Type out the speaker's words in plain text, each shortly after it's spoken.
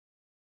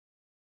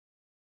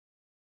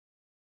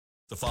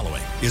The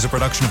following is a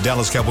production of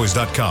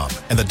DallasCowboys.com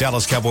and the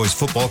Dallas Cowboys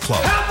Football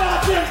Club. How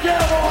about them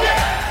Cowboys?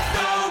 Yeah!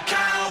 Go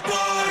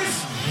Cowboys!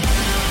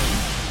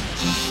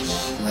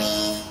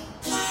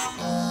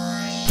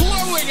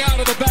 Blowing out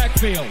of the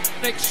backfield,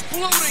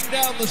 exploding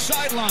down the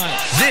sideline.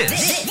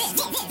 This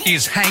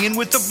is Hangin'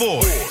 with the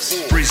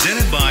Boys,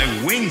 presented by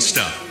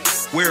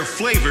Wingstop, where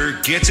flavor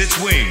gets its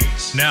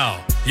wings.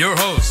 Now, your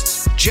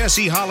hosts,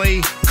 Jesse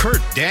Holley,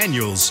 Kurt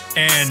Daniels,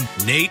 and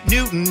Nate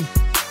Newton.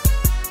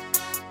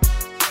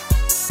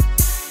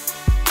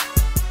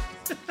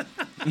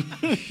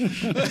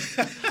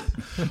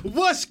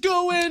 What's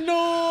going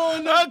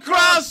on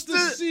across the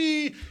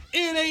sea?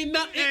 It ain't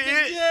nothing.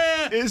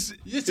 Yeah, it's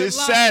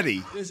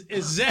zaddy. It's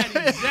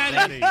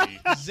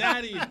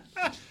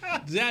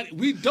zaddy.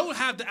 We don't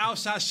have the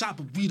outside shot,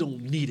 but we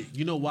don't need it.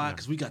 You know why?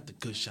 Because we got the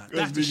good shot.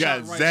 That's the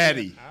shot right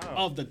zaddy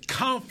of the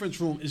conference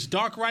room. It's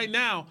dark right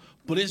now,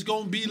 but it's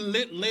gonna be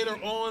lit later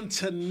on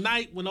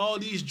tonight when all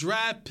these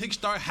draft picks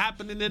start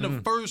happening in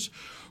the first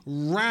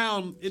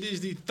round. It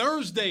is the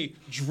Thursday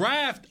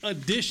draft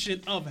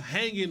edition of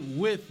Hanging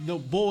with the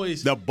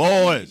Boys. The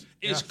Boys.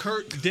 It's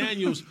Kurt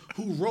Daniels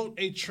who wrote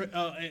and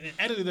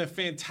edited a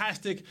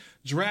fantastic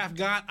draft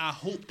guide. I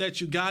hope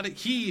that you got it.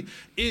 He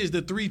is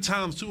the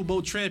 3-time Super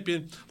Bowl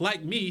champion.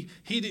 Like me,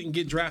 he didn't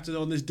get drafted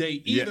on this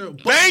day either.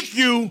 Yeah. Thank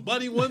you.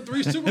 But he won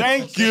 3 Super Bowls.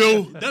 Thank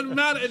you. Doesn't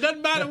matter. It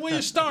doesn't matter when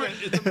you start.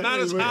 It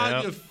matters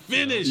how you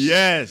finish.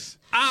 Yes.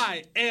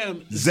 I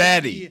am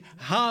Zaddy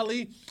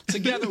Holly.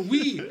 Together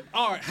we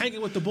are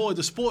Hanging with the Boys,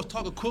 the sports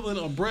talk equivalent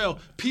of Braille.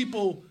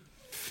 People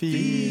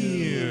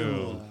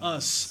feel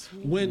us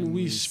when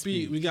we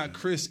speak. We got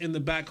Chris in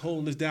the back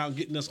holding us down,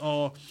 getting us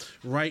all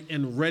right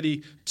and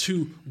ready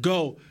to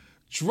go.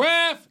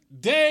 Draft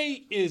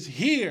day is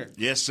here.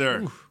 Yes,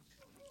 sir.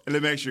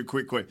 Let me ask you a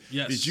quick question.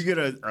 Yes. Did you get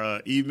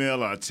an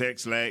email or a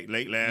text late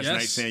last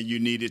night saying you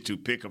needed to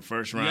pick a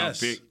first-round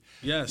pick?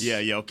 Yes.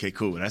 Yeah, okay,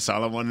 cool. That's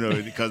all I want to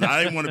know because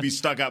I didn't want to be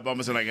stuck out by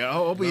myself like,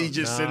 oh, but he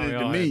just sent it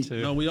to me.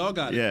 No, we all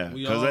got it. Yeah,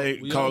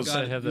 because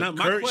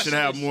Kurt should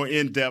have more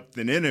in-depth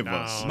than any of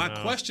us. My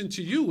question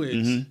to you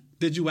is,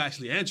 did you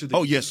actually answer this?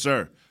 Oh, yes,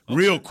 sir. Okay.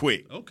 Real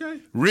quick.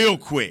 Okay. Real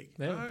quick.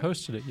 They haven't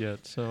posted it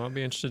yet, so I'll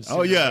be interested to see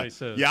what everybody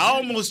says. Yeah, I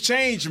almost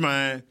changed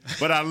mine,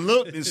 but I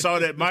looked and saw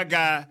that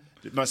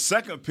my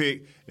second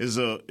pick is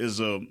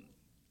a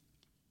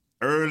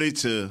early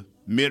to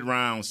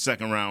mid-round,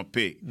 second-round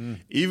pick.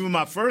 Even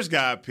my first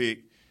guy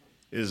pick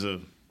is a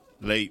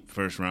late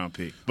first-round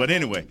pick. But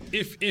anyway.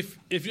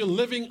 If you're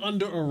living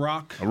under a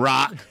rock.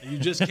 You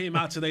just came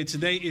out today.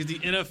 Today is the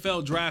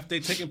NFL draft day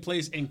taking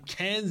place in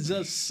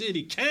Kansas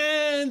City.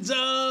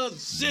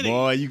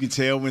 Boy, you can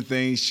tell when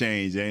things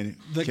change, ain't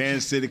it?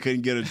 Kansas City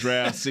couldn't get a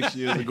draft 6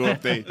 years ago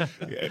if they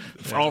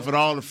offered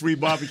all the free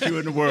barbecue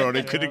in the world.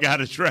 They could have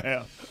got a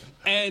draft.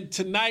 And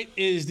tonight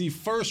is the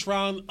first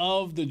round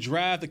of the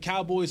draft. The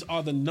Cowboys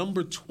are the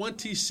number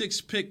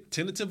 26 pick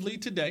tentatively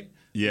today.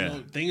 Yeah.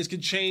 Things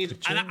can change.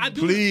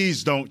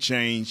 Please don't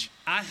change.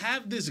 I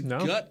have this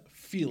gut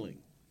feeling.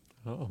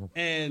 Uh-oh.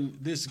 And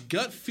this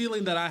gut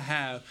feeling that I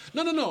have.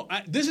 No.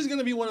 This is going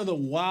to be one of the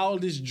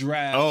wildest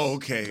drafts. Oh,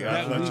 okay.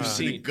 That we've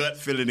seen. The gut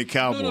feeling the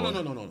Cowboys.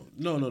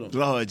 No.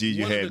 Lord, geez,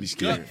 you had me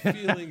scared. Gut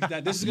feelings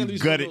that this is going to be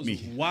one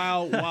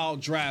of those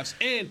wild drafts.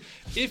 And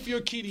if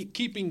you're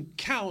keeping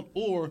count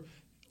or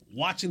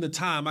watching the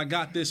time, I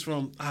got this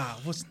from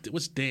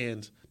what's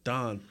Dan's?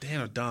 Dan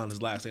or Don,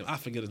 his last name. I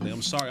forget his name.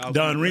 I'm sorry.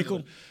 Don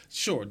Wrinkle?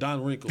 Sure,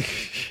 Don Wrinkle.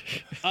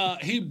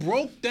 He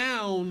broke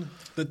down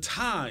the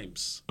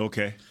times.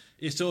 Okay.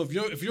 So if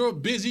you're a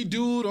busy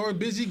dude or a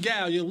busy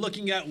gal, you're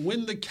looking at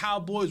when the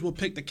Cowboys will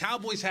pick. The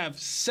Cowboys have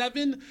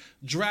 7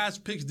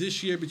 draft picks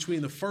this year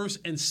between the 1st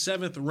and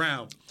 7th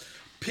round.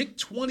 Pick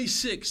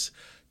 26,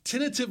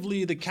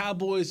 tentatively the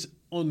Cowboys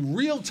on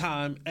real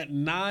time at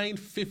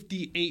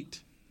 9:58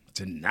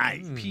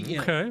 tonight.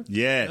 p.m. Okay.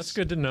 Yes. That's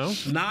good to know.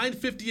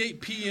 9:58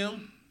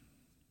 p.m.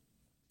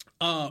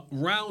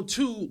 Round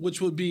 2,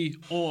 which would be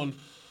on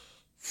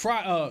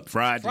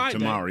Friday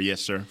tomorrow.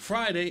 Yes, sir.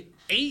 Friday,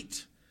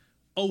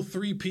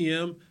 8:03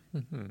 p.m.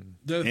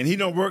 And he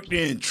don't work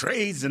there in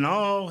trades and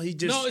all. He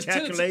just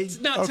calculates.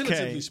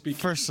 Tentatively speaking.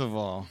 First of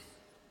all,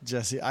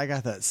 Jesse, I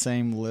got that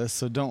same list,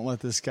 so don't let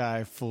this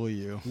guy fool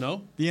you.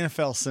 No? The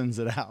NFL sends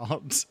it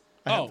out.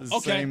 I have the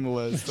same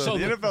list. So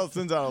the NFL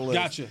sends out a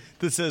list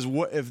that says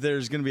what if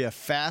there's going to be a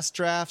fast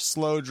draft,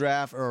 slow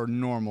draft, or a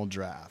normal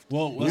draft.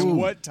 Well,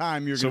 what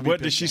time you're going to be So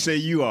what does she say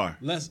you are?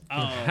 It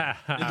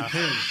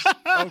depends.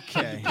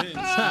 Okay.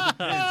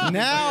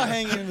 Now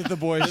Hanging with the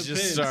Boys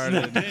just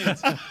started. Let me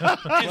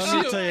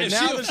tell you,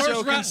 now the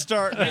show can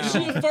start now. If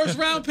she a first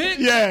round pick,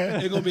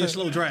 it's going to be a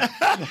slow draft.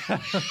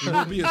 It's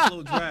going to be a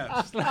slow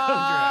draft.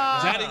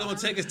 Zaddy going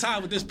to take his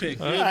time with this pick.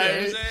 You know what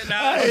I'm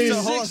saying?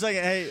 So hold on a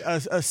second.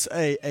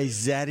 Hey, a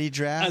zaddy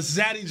draft? A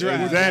zaddy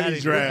draft.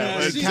 Zaddy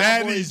draft. A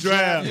Cowboys zaddy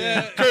draft.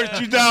 Yeah. Kurt,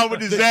 you down with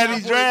the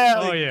zaddy draft?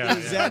 Oh, yeah.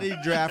 The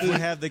zaddy draft would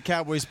have the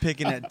Cowboys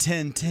picking at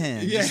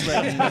 10-10. Yeah. Just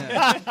letting you know.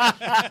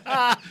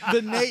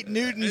 The Nate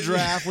Newton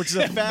draft, which is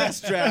a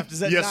fast draft,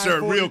 is at Yes,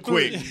 sir, real 9:43.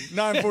 quick.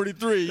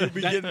 9:43. You'll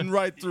be getting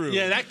right through.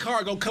 Yeah, that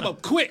car gonna come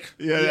up quick.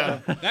 Yeah.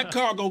 That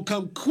car gonna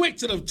come quick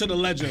to the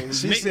ledger.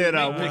 She said,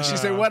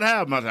 what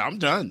happened? I said, I'm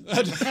done.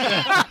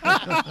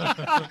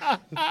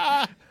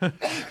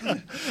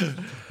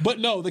 But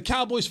no, the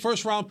Cowboys'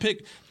 first round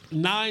pick,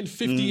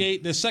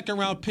 9:58. Their second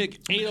round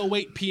pick,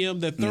 8:08 p.m.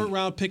 Their third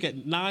round pick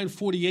at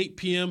 9:48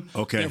 p.m.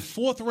 Okay. Their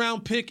fourth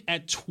round pick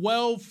at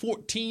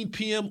 12:14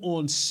 p.m.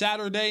 on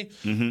Saturday.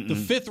 The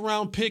fifth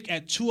round pick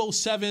at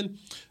 2:07.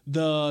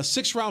 The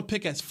sixth round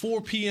pick at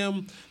 4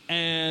 p.m.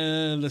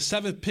 And the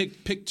seventh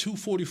pick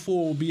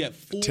 244, will be at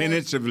 4.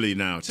 Tentatively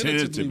now.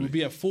 Tentatively will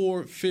be at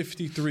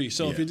 4:53.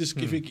 So if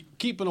you're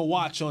keeping a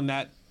watch on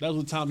that, that's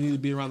what time you need to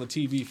be around the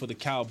TV for the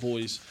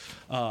Cowboys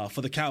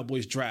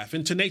draft.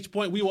 And to Nate's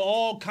point, we were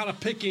all kind of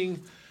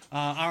picking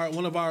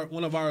one of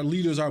our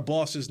leaders, our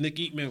bosses, Nick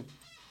Eatman,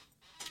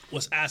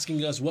 was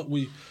asking us what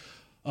we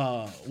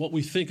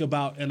think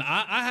about, and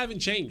I haven't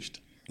changed.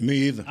 Me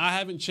either. I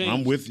haven't changed.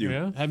 I'm with you.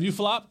 Yeah. Have you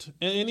flopped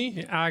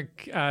any?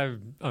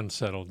 I'm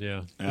unsettled,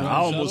 yeah. I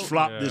almost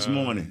flopped this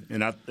morning,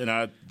 and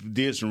I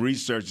did some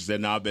research and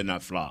said, no, I better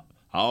not flop.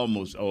 I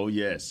almost,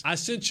 yes. I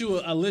sent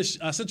you a list.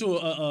 I sent you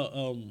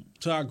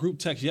to our group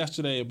text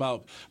yesterday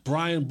about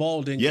Brian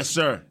Balding. Yes,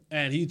 sir.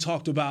 And he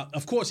talked about,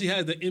 of course, he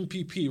had the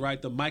MPP, right?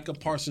 The Micah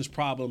Parsons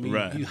problem.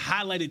 He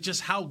highlighted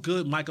just how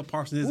good Micah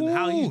Parsons is and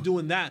how he's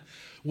doing that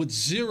with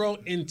zero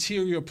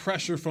interior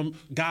pressure from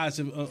guys.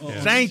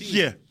 Thank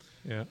you.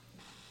 Yeah.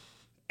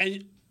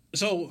 And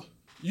so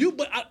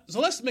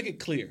let's make it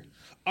clear.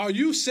 Are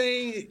you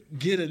saying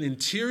get an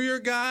interior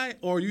guy,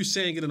 or are you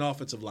saying get an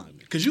offensive lineman?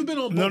 Because you've been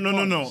on both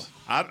No.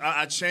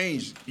 I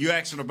changed. You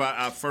asking about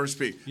our first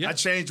pick. Yeah. I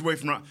changed away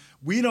from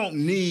 – we don't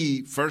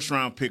need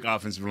first-round pick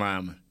offensive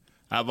lineman.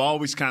 I've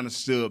always kind of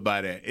stood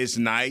by that. It's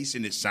nice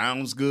and it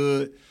sounds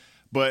good,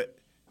 but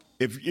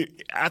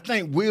I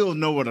think we'll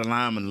know what a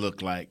lineman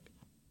look like.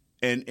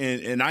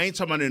 And I ain't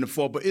talking about in the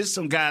fourth, but it's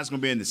some guys going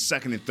to be in the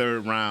second and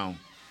third round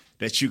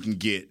that you can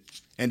get,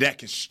 and that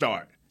can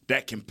start,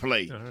 that can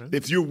play. Right.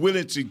 If you're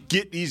willing to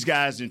get these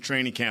guys in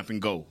training camp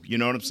and go, you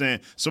know what I'm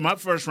saying? So my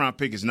first round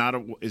pick is not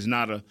a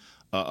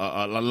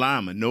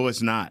lineman. No,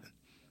 it's not.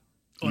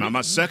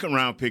 My second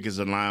round pick is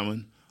a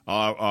lineman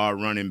or a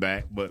running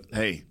back, but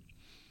hey,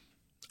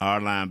 our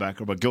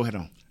linebacker. But go ahead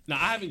on. No,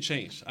 I haven't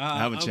changed. I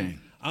haven't changed.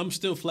 I'm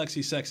still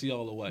flexy sexy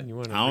all the way. I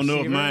don't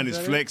know if mine is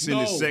flexing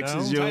as sexy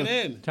as yours.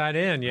 Tight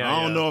end, yeah.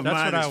 I don't know if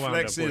mine is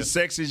flexing as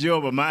sexy as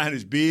yours, but mine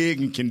is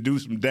big and can do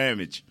some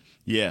damage.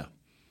 Yeah.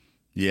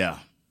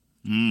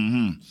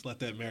 Mm-hmm. Just let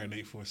that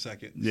marinate for a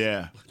second.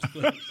 Yeah.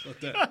 let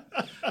that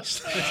for a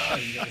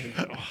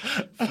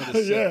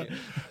second.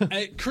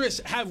 Hey,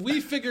 Chris, have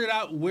we figured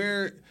out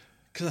where?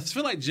 Because I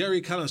feel like Jerry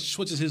kind of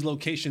switches his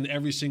location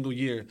every single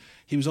year.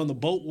 He was on the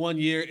boat one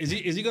year. Is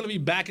he going to be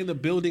back in the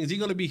building? Is he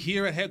going to be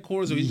here at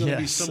headquarters, or he's going to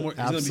be somewhere?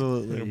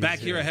 Absolutely. Back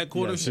here at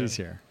headquarters. Yes, he's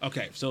here.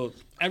 Okay, so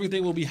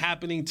everything will be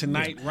happening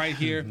tonight, right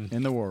here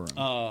in the war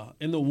room.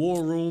 In the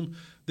war room.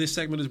 This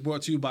segment is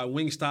brought to you by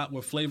Wingstop,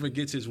 where flavor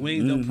gets his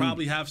wings. They'll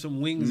probably have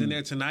some wings in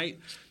there tonight.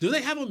 Do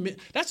they have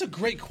That's a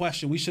great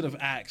question we should have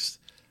asked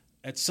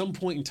at some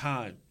point in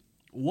time.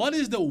 What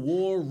is the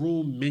war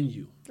room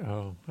menu?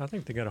 Oh, I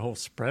think they got a whole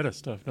spread of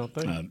stuff, don't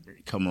they?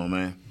 Come on,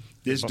 man.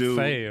 This dude,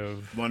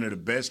 one of the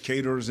best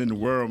caterers in the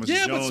world,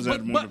 Mr. Jones.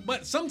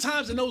 But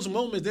sometimes in those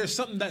moments, there's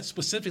something that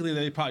specifically that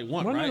they probably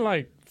want, wasn't right? It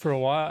like for a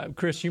while,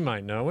 Chris, you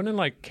might know. Wasn't it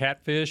like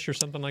catfish or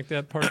something like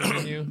that part of the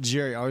menu?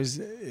 Jerry,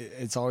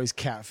 it's always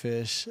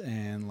catfish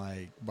and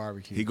like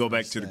barbecue. He go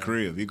back to the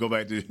crib. He go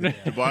back to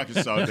the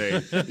Arkansas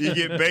days. He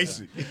get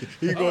basic.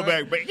 He go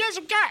back. But get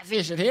some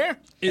catfish in here.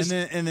 And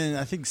then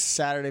I think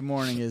Saturday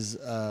morning is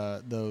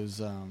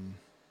those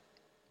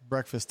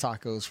breakfast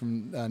tacos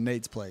from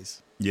Nate's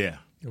place. Yeah.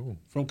 Ooh.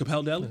 From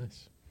Capel Deli?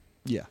 Nice.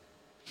 Yeah.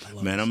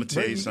 Man, I'm going to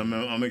tell you something.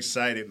 I'm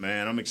excited,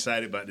 man. I'm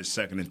excited about the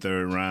second and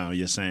third round.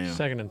 Yes, I am.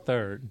 Second and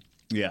third.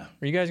 Yeah.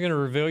 Are you guys going to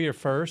reveal your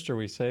first, or are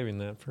we saving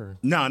that for?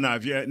 No. Me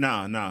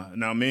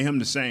and him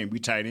the same. We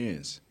tight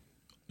ends.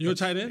 You're a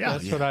tight end? Yeah.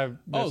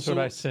 That's what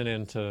I sent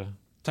into.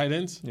 Tight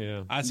ends?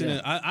 Yeah. I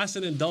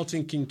sent in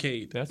Dalton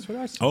Kincaid. That's what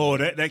I sent. Oh,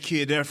 that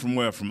kid there from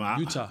where? From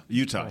Utah.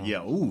 Utah. Oh.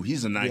 Yeah. Ooh,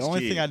 he's a nice kid. The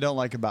only thing I don't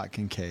like about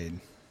Kincaid.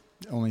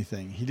 Only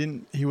thing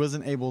he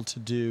wasn't able to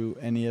do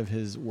any of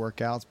his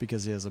workouts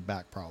because he has a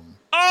back problem.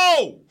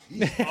 Oh,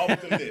 he's off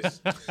the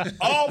list.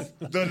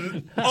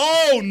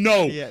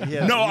 No.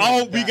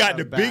 We got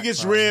the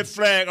biggest red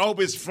flag. I hope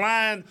it's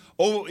flying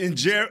over in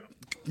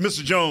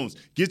Mr. Jones,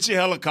 get your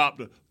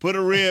helicopter. Put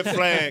a red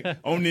flag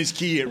on this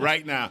kid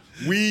right now.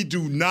 We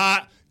do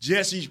not.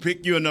 Jesse,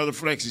 pick you another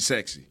flexi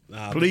sexy.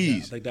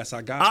 Please. I think that's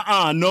our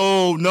guy.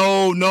 No.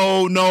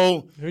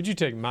 Who'd you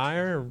take,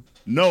 Meyer?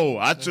 No,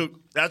 I took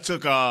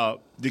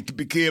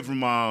the kid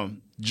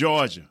from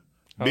Georgia.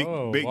 Big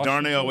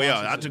Darnell.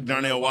 Washington. Yeah, I took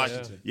Darnell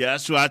Washington. Yeah,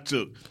 that's who I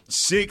took.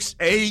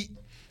 6'8",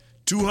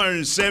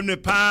 270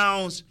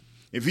 pounds.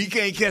 If he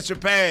can't catch a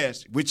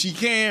pass, which he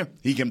can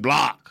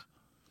block.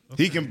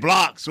 Okay. He can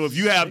block. So if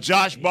you have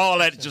Josh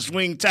Ball at your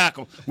swing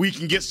tackle, we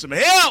can get some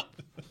help.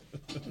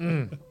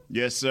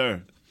 Yes,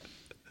 sir.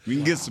 We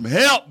can get some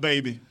help,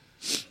 baby.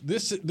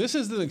 This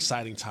is an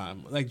exciting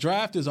time. Like,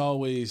 draft is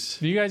always.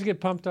 Do you guys get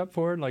pumped up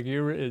for it? Like,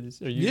 are you?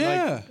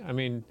 Yeah. Like, I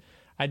mean,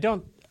 I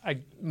don't.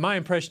 My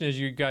impression is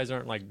you guys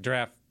aren't like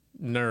draft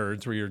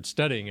nerds where you're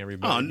studying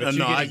everybody. But you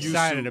get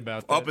excited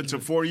about that. Up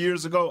until 4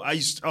 years ago, I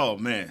used to, oh,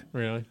 man.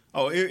 Really?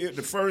 Oh,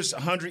 the first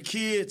 100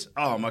 kids,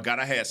 oh, my God,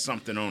 I had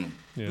something on them.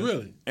 Yeah.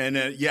 Really? And,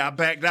 I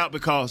backed out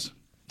because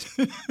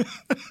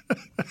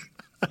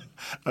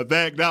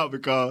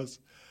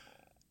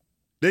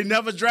they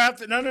never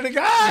drafted none of the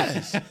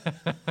guys.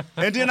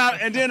 and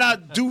then I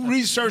do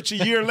research a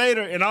year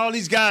later, and all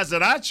these guys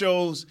that I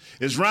chose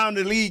is round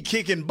the league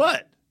kicking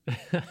butt,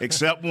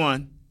 except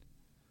one.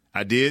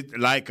 I did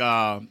like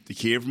the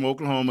kid from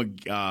Oklahoma,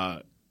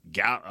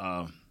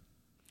 Gallimore.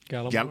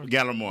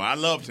 I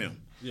loved him.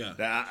 Yeah.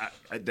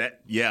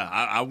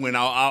 I went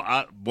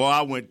out.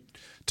 I went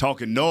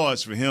talking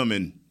noise for him,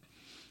 and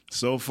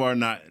so far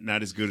not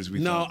as good as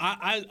we thought.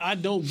 No, I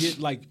don't get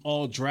like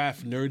all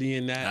draft nerdy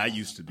in that. I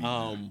used to be.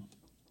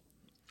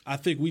 I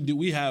think we do.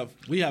 We have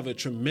a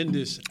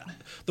tremendous.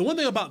 The one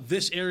thing about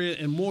this area,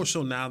 and more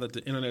so now that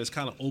the internet has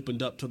kind of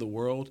opened up to the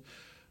world.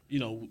 You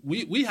know,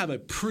 we have a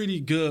pretty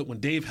good, when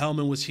Dave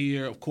Hellman was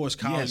here, of course,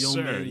 Kyle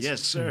Yeomans,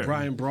 yes, sir.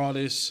 Brian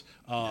Broaddus,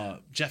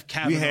 Jeff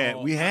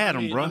Kavanaugh. We had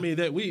them, bro. I mean,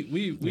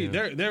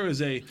 there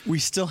is a. We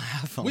still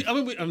have them. I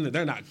mean,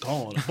 they're not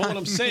gone. But what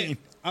I'm saying.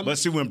 But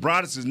see, when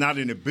Broaddus is not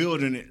in the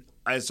building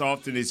as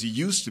often as he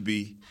used to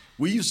be,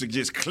 we used to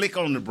just click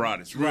on the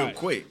Broaddus real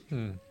quick.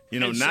 You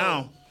know,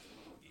 now.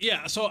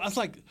 So I was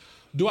like,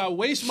 do I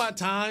waste my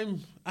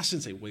time? I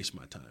shouldn't say waste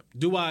my time.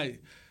 Do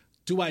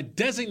I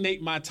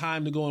designate my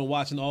time to go and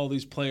watching all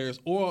these players,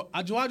 or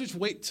do I just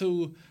wait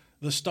till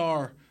the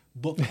Star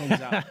book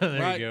comes out? There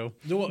right? you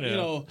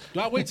go. Do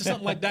I wait till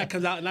something like that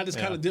comes out and I just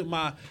kind of do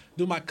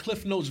my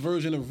Cliff Notes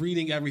version of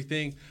reading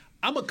everything?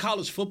 I'm a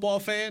college football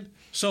fan,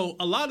 so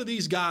a lot of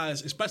these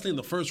guys, especially in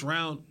the first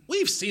round,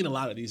 we've seen a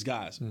lot of these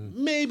guys.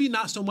 Maybe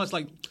not so much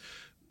like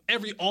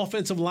every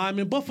offensive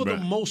lineman, but for the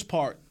most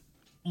part,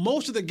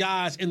 most of the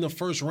guys in the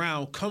first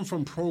round come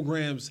from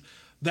programs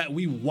that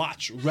we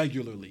watch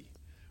regularly.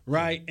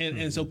 Right?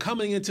 And so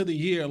coming into the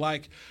year,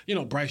 like,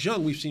 Bryce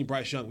Young, we've seen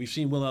Bryce Young. We've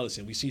seen Will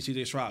Ellison. We've seen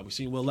C.J. Stroud. We've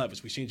seen Will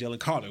Levis. We've seen Jalen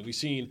Carter. We've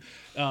seen,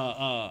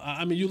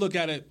 you look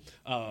at it,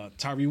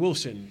 Tyree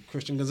Wilson,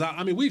 Christian Gonzalez.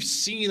 I mean, we've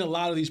seen a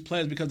lot of these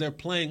players because they're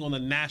playing on the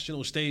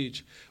national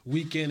stage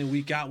week in and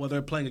week out, whether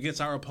they're playing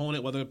against our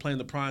opponent, whether they're playing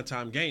the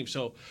primetime game.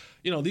 So,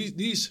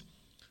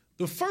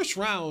 the first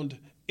round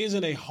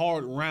isn't a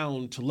hard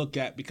round to look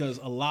at because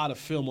a lot of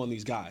film on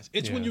these guys.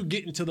 It's when you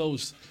get into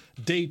those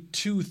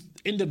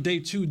end of day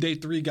 2, day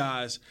 3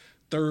 guys,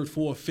 3rd,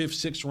 4th,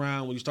 5th, 6th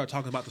round, when you start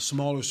talking about the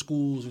smaller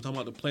schools, we're talking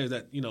about the players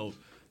that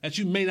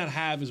you may not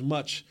have as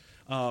much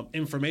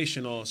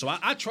information on. So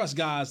I trust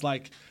guys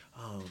like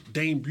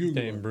Dane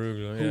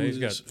Brugler. He's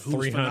got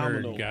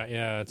 300 guys.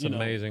 Yeah, it's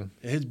amazing.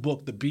 His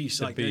book, The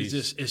Beast, it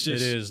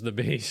is the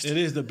beast. It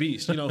is the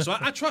beast. So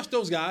I trust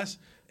those guys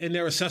in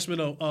their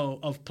assessment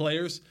of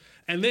players.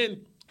 And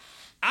then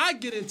I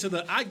get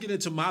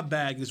into my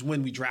bag is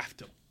when we draft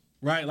them,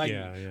 right? Like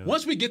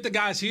once we get the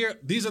guys here,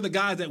 these are the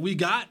guys that we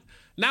got.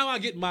 Now I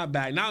get my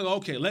bag. Now I go,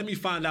 okay, let me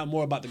find out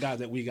more about the guys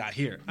that we got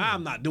here.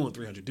 I'm not doing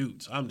 300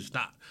 dudes. I'm just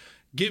not.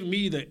 Give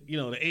me the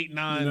 8,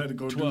 9, you had to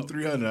go 12. Do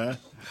 300,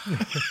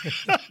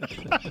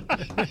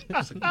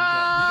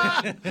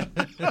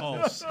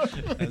 Pulse,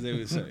 as they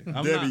would say.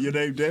 Your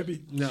name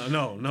Debbie?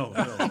 No.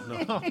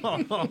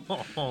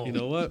 You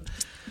know what?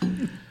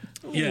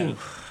 Yeah.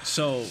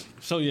 So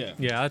yeah.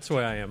 Yeah, that's the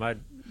way I am.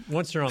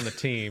 Once you're on the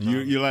team,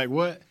 you're like,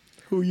 what?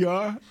 Who you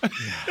are?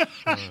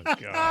 Oh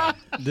God!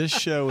 This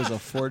show is a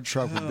Ford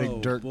truck with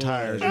big dirt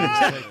tires.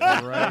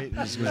 Right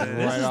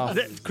off.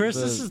 Chris,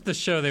 this is the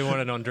show they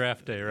wanted on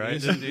draft day,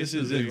 right? This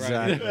is it,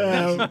 exactly.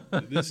 Right?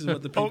 This is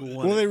what the people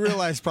want. Well, they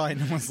realize probably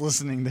no one's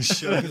listening to this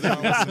show.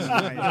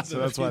 So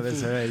that's why they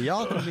say, "Hey,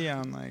 y'all can be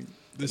on like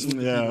this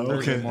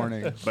Thursday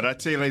morning." But I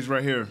tell you, ladies,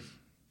 right here,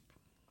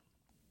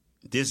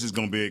 this is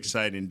gonna be an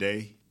exciting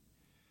day,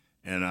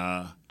 and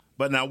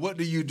But now, what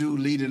do you do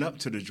leading up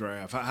to the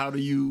draft? How do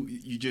you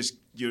just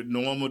your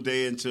normal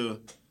day until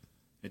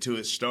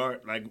it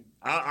start? Like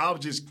I'll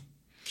just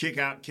kick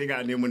out,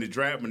 and then when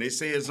they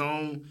say it's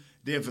on,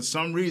 then for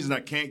some reason I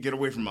can't get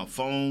away from my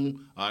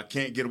phone. I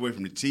can't get away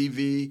from the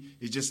TV.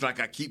 It's just like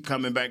I keep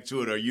coming back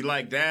to it. Are you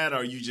like that? Or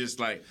are you just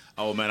like,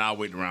 oh man, I'll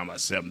wait around about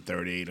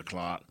 7:30, 8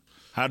 o'clock?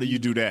 How do you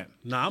do that?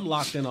 Nah, I'm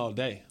locked in all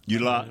day. You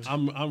locked?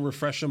 I'm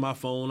refreshing my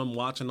phone. I'm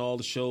watching all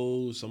the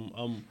shows.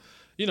 I'm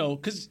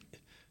because.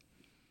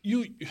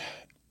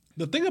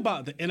 The thing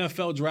about the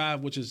NFL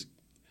draft, which is,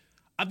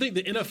 I think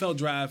the NFL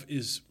draft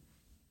is,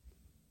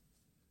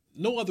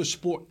 no other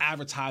sport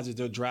advertises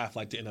their draft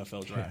like the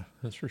NFL draft. Yeah,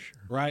 that's for sure.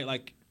 Right?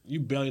 Like, you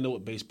barely know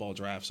what baseball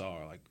drafts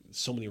are. Like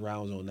so many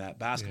rounds on that.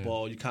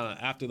 Basketball, you kind of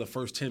after the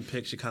first 10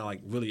 picks, you're kind of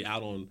like really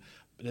out on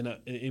in the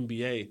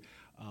NBA.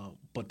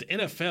 But the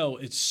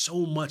NFL, it's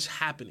so much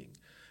happening,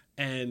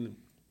 and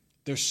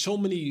there's so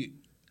many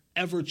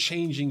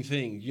ever-changing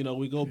things. You know,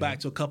 we go back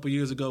to a couple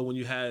years ago when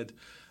you had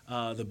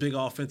the big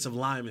offensive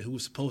lineman who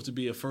was supposed to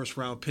be a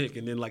first-round pick,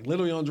 and then like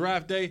literally on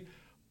draft day,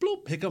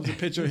 bloop, here comes a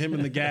picture of him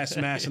in the gas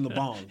smashing the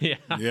bomb. Yeah.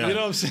 You know what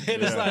I'm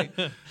saying? Yeah. It's like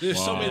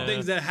there's so many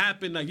things that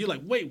happen. Like you're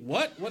like, wait,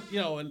 what? What? You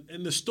know,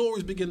 and the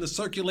stories begin to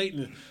circulate,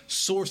 and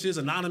sources,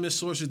 anonymous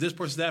sources, this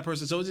person, that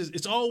person. So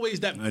it's always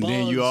that. And buzz.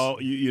 then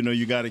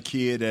you got a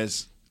kid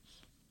that's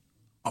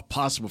a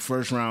possible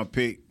first round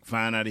pick.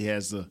 Find out he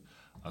has a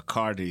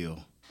car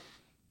deal,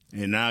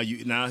 and now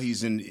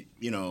he's in.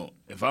 You know,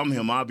 if I'm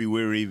him, I'll be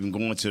weary even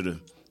going to the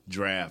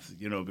draft.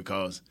 You know,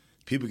 because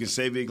people can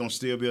say they're going to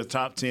still be a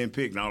top 10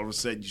 pick, and all of a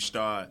sudden you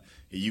start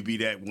and you be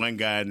that one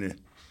guy in the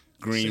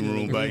green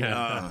room. But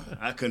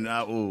I couldn't.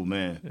 Oh,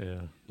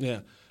 man.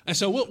 Yeah. And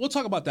so we'll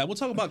talk about that. We'll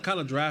talk about kind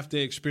of draft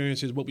day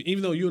experiences.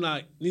 Even though you and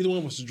I, neither one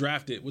of us was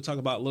drafted, we'll talk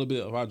about a little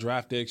bit of our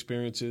draft day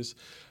experiences,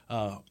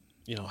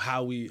 you know,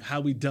 how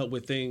we dealt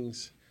with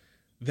things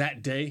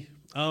that day,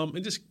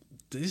 and just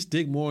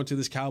dig more into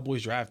this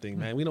Cowboys draft thing,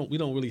 man. We don't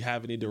really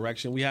have any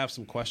direction. We have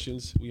some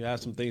questions. We have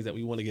some things that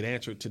we want to get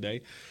answered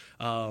today.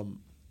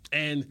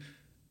 And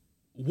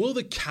will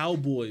the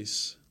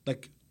Cowboys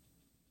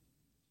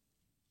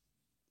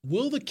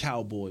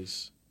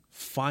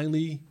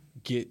finally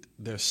get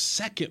their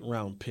second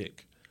round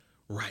pick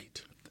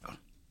right?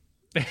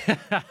 Stay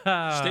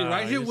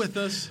right here with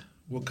us.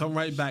 We'll come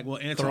right back. We'll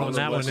answer all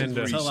that one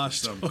into tell our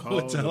story.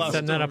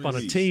 Setting that up on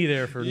a tee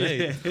there for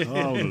Nate.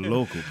 Call the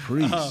local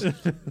priest.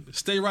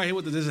 Stay right here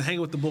with us. This is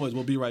Hanging with the Boys.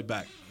 We'll be right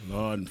back.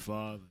 Lord and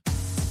Father.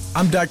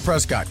 I'm Dak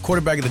Prescott,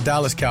 quarterback of the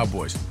Dallas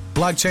Cowboys.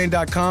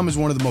 Blockchain.com is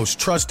one of the most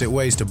trusted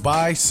ways to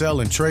buy,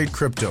 sell, and trade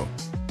crypto.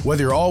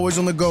 Whether you're always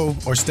on the go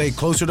or stay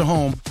closer to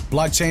home,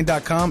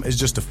 Blockchain.com is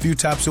just a few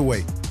taps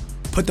away.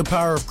 Put the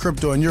power of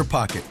crypto in your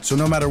pocket, so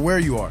no matter where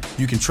you are,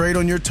 you can trade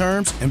on your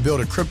terms and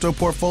build a crypto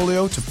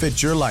portfolio to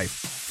fit your life.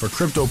 For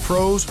crypto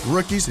pros,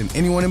 rookies, and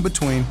anyone in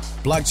between,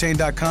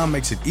 Blockchain.com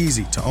makes it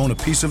easy to own a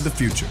piece of the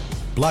future.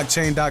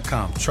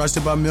 Blockchain.com,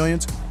 trusted by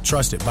millions,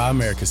 trusted by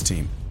America's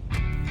team.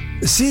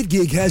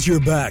 SeatGeek has your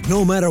back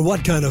no matter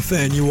what kind of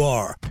fan you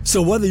are.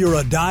 So whether you're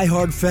a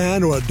diehard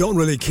fan or a don't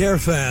really care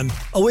fan,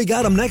 a we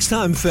got 'em next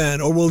time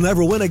fan or we'll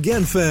never win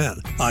again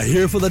fan, a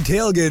here for the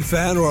tailgate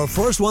fan or a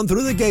first one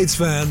through the gates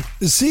fan,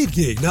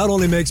 SeatGeek not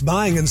only makes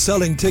buying and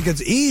selling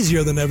tickets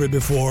easier than ever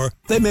before,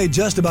 they made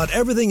just about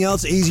everything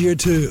else easier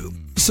too.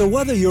 So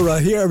whether you're a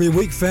here every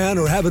week fan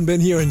or haven't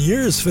been here in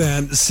years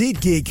fan,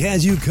 SeatGeek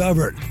has you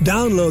covered.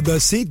 Download the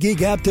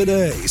SeatGeek app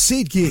today.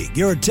 SeatGeek,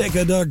 your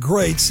ticket to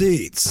great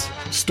seats.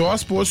 Star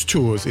Sports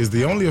Tours is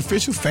the only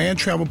official fan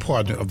travel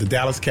partner of the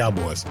Dallas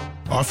Cowboys,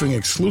 offering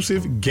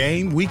exclusive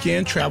game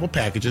weekend travel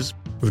packages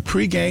with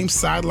pre-game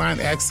sideline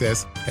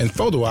access and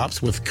photo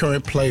ops with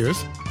current players,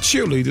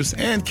 cheerleaders,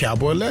 and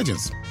Cowboy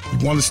legends.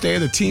 You want to stay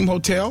at a team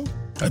hotel,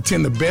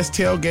 attend the best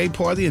tailgate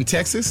party in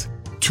Texas,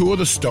 tour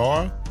the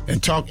Star,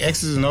 and talk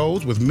X's and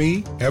O's with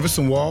me,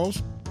 Everson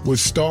Walls? With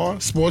Star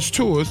Sports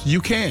Tours,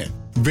 you can.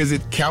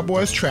 Visit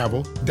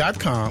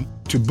cowboystravel.com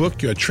to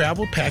book your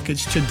travel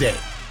package today.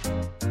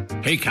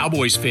 Hey,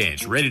 Cowboys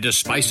fans, ready to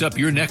spice up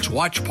your next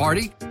watch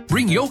party?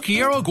 Bring Yo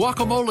Quiero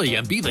guacamole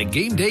and be the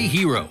game day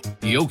hero.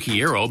 Yo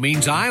Quiero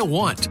means I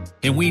want,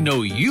 and we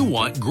know you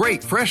want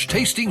great,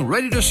 fresh-tasting,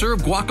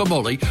 ready-to-serve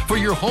guacamole for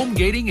your home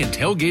gating and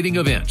tailgating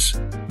events.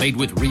 Made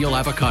with real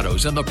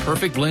avocados and the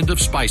perfect blend of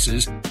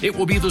spices, it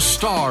will be the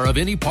star of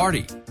any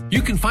party.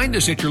 You can find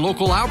us at your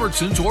local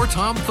Albertsons or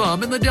Tom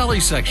Thumb in the deli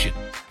section.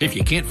 If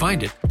you can't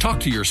find it, talk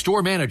to your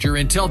store manager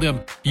and tell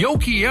them, Yo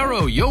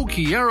Quiero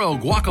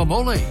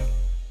guacamole.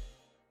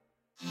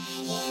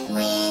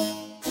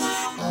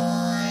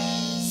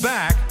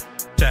 Back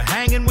to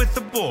Hanging with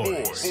the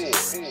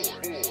Boys.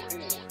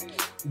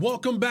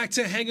 Welcome back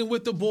to Hanging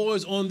with the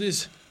Boys on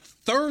this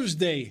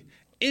Thursday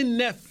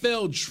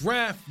NFL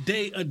Draft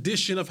Day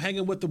edition of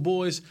Hanging with the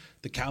Boys.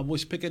 The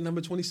Cowboys pick at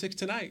number 26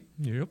 tonight.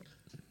 Yep.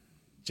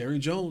 Jerry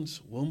Jones,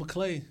 Will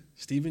McClay,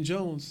 Stephen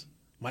Jones,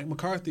 Mike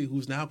McCarthy,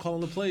 who's now calling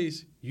the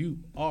plays. You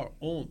are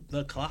on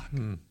the clock.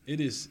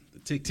 It is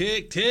tick,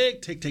 tick,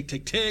 tick, tick, tick,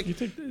 tick, tick. You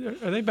think,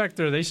 are they back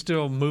there? Are they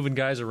still moving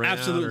guys around?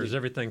 Absolutely. Or is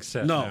everything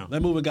set No, now? they're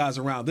moving guys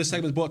around. This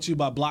segment is brought to you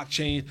by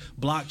Blockchain,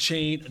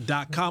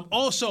 blockchain.com.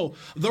 Also,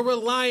 the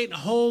Reliant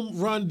Home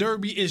Run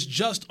Derby is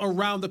just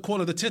around the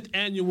corner. The 10th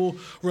annual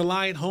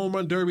Reliant Home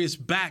Run Derby is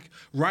back.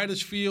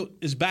 Riders Field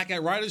is back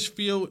at Riders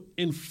Field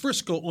in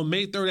Frisco on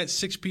May 3rd at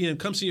 6 p.m.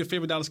 Come see your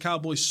favorite Dallas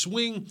Cowboys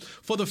swing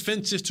for the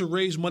fences to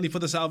raise money for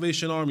the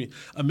Salvation Army.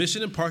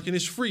 Admission and parking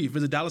is free.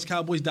 Visit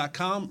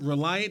DallasCowboys.com,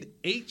 Reliant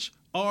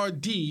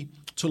HRD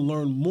to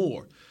learn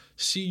more.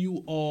 See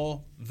you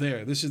all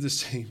there. This is the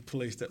same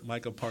place that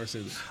Micah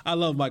Parsons. I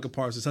love Micah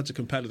Parsons, such a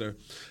competitor.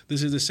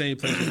 This is the same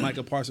place that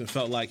Micah Parsons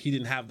felt like he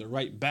didn't have the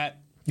right bat.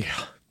 Yeah.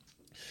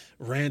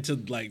 ran to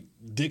like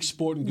Dick's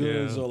Sporting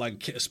Goods or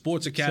like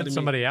Sports Academy. Sent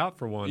somebody out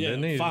for one,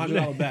 didn't he?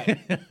 $500 bat.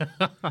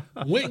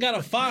 Went and got a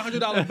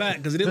 $500 bat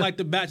because he didn't like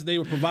the bats they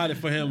were provided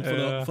for him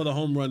for the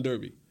home run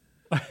derby.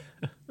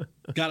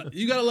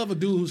 You gotta love a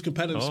dude whose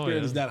competitive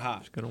spirit is that high.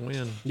 He's gonna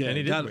win. Yeah, and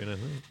he did win. I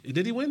think.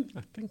 Did he win?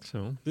 I think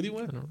so. Did he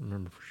win? I don't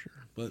remember for sure.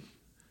 But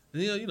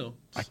you know,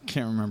 I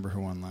can't remember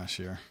who won last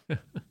year.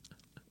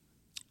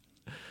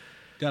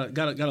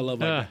 Gotta love like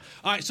that.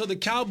 All right, so the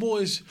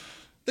Cowboys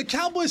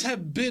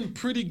have been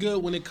pretty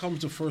good when it comes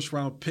to first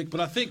round pick, but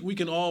I think we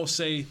can all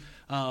say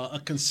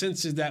a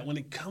consensus that when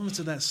it comes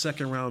to that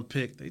second round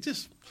pick,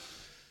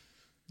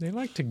 they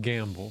like to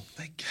gamble.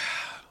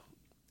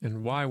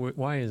 And why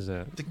is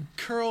that? The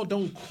curl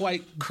don't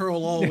quite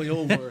curl all the way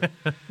over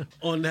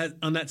on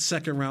that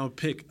second round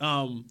pick.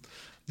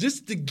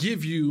 Just to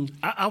give you,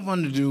 I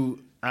want to do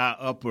our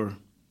upper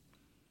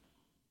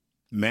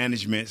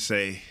management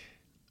say,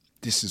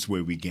 this is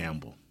where we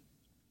gamble.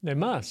 They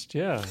must,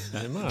 yeah.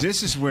 They must.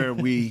 This is where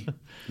we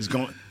is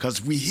going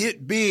because we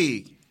hit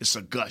big. It's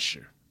a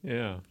gusher.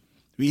 Yeah,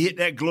 we hit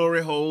that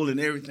glory hole and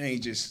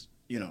everything. Just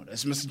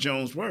that's Mr.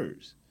 Jones'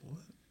 words.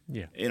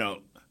 Yeah,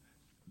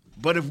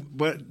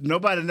 But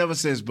nobody never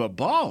says, but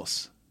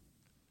boss,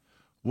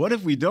 what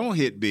if we don't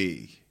hit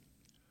big?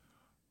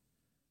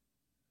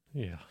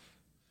 Yeah.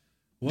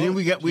 Well,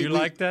 then do you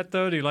like that,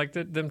 though? Do you like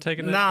them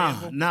taking that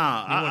gamble?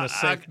 Nah. You want a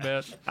safe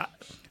bet?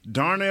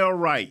 Darnell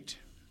Wright,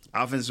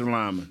 offensive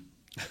lineman.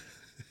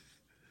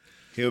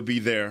 He'll be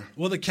there.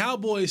 Well, the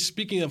Cowboys,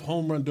 speaking of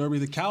home run derby,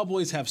 the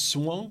Cowboys have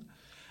swung,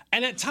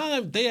 and at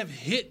times they have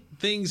hit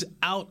things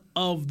out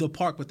of the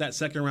park with that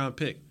second round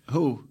pick.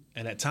 Who?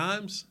 And at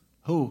times,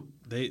 who?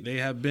 They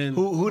have been.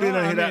 Who did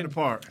I hit out of the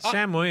park?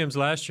 Sam Williams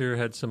last year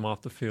had some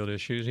off the field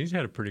issues. He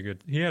had a pretty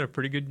good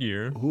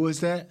year. Who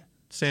is that?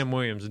 Sam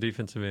Williams, the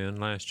defensive end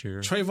last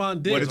year.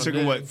 Trayvon Diggs. It took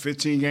him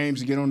 15 games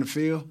to get on the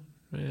field?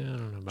 Yeah, I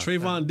don't know about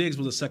Trayvon Diggs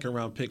was a second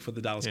round pick for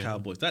the Dallas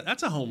Cowboys.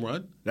 That's a home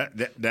run.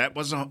 That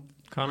was a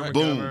Connor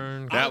boom.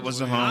 McGovern. That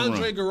was a home run.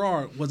 Andre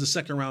Garrard was a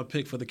second round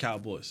pick for the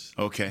Cowboys.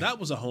 Okay, that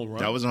was a home run.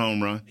 That was a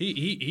home run.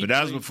 But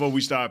that was before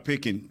we started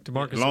picking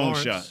long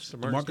shots.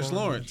 DeMarcus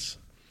Lawrence.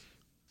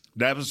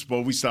 That was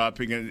before we started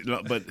picking.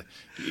 But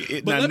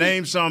now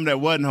name some that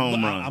wasn't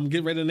home run. I'm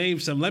getting ready to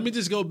name some. Let me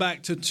just go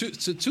back to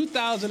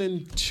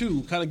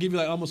 2002, kind of give you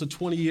like almost a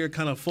 20-year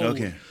kind of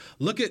forward.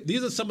 Okay.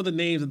 These are some of the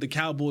names that the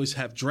Cowboys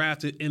have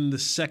drafted in the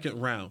second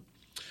round.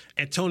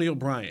 Antonio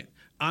Bryant,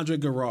 Andre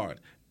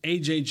Garrard,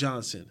 A.J.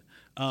 Johnson.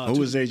 Who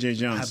was A.J.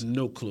 Johnson? I have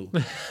no clue.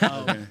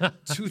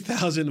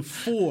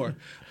 2004,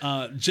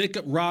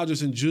 Jacob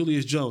Rogers and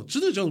Julius Jones.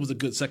 Julius Jones was a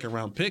good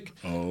second-round pick.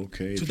 Oh,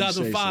 okay.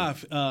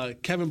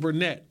 2005, Kevin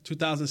Burnett.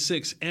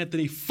 2006,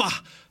 Anthony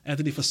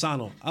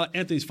Fasano.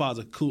 Anthony's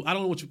father's cool. I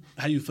don't know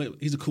how you play.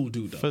 He's a cool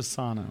dude, though.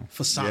 Fasano.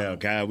 Yeah,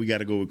 guy, we got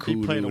to go with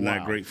cool dude and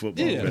not great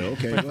football player.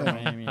 Okay,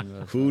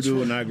 well, cool dude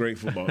and not great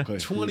football player.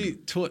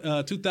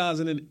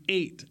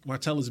 2008,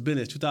 Martellus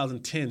Bennett.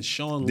 2010,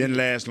 Sean Lee. Didn't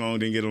last long.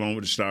 Didn't get along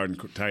with the starting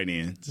tight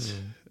ends.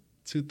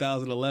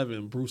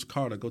 2011, Bruce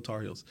Carter. Go Tar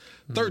Heels.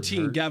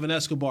 13, Gavin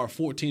Escobar.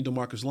 14,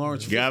 DeMarcus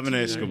Lawrence. 15, Gavin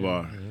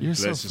Escobar. You're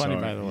so funny,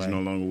 by the way. He's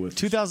no longer with us.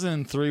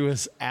 2003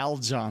 was Al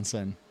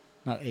Johnson.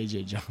 Not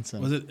A.J.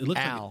 Johnson. Was it? It looked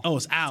Al. Like,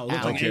 it's Al. It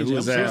looked like who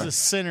was that? He was a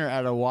center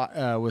out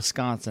of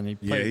Wisconsin.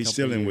 He's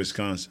still in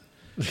Wisconsin.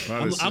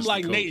 I'm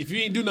like Nate. If you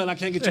ain't do nothing, I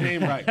can't get your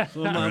name right.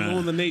 So I'm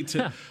on the Nate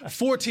tip.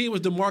 14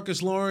 was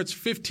DeMarcus Lawrence.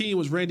 15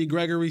 was Randy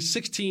Gregory.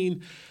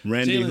 16,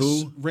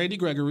 Randy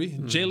Gregory.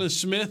 Jalen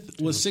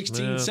Smith was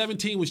 16.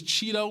 17 was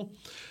Cheeto.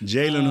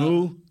 Jalen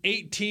who?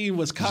 18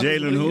 was Connor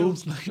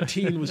Williams.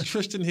 19 was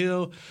Tristan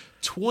Hill.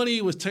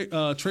 20 was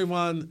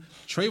Trayvon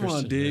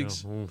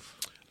Diggs.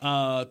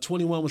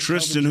 21 was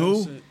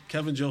Tristan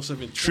Kevin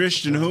Joseph. And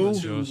Tristan who?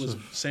 Was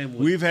Sam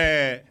Williams. We've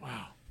had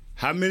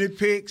how many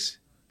picks?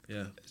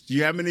 Yeah.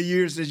 How many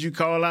years did you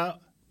call out?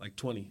 Like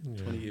 20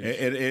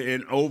 years.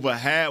 And over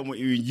half, when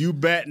you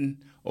batting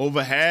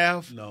over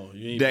half no,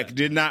 you ain't that batting.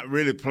 did not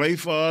really play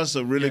for us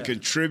or really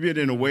contribute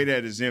in a way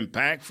that is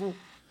impactful.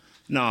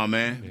 No,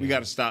 man, we got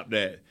to stop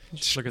that.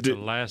 Just look at the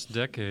last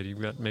decade.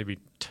 You've got maybe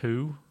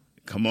two.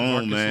 Come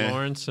on, man.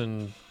 Lawrence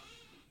and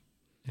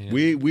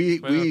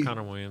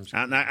Connor Williams.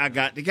 I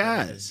got the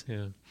guys.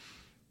 Yeah.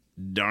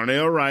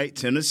 Darnell Wright,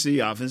 Tennessee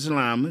offensive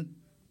lineman,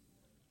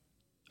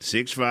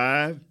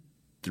 6'5",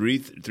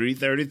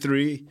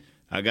 333.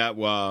 I got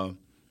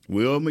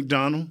Will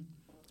McDonald,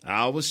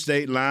 Iowa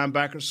State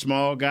linebacker,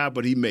 small guy,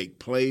 but he make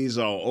plays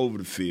all over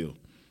the field.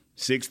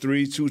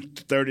 6'3",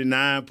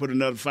 239, put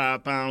another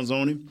 5 pounds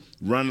on him,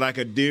 run like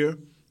a deer,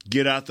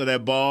 get after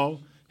that ball,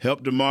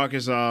 help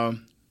DeMarcus.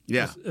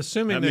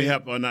 Assuming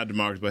help not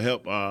DeMarcus, but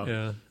help.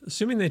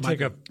 Assuming they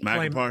take a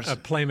Parsons.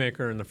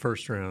 playmaker in the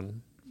first round,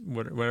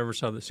 whatever.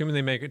 So,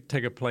 assuming they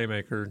take a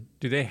playmaker,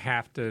 do they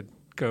have to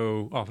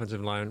go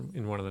offensive line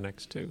in one of the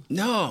next two?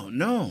 No.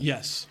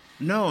 Yes.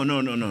 No.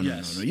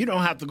 Yes. You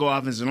don't have to go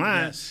offensive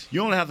line. Yes.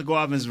 You only have to go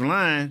offensive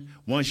line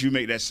once you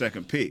make that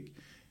second pick.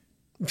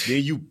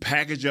 Then you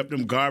package up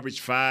them garbage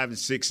 5 and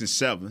 6 and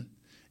 7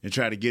 and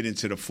try to get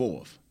into the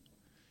fourth.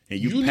 and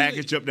you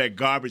package up that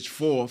garbage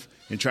fourth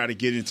and try to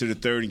get into the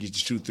third and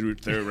get you 2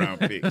 third-round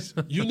picks.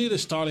 You need a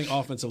starting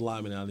offensive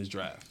lineman out of this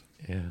draft.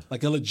 Yeah.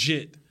 Like a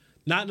legit,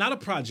 not a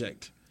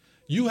project.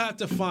 You have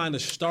to find a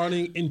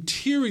starting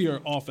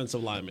interior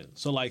offensive lineman.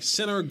 So like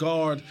center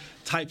guard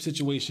type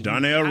situation.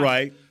 Darnell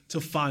Wright. To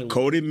find one.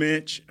 Cody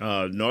Minch,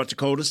 North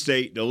Dakota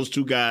State, those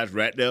two guys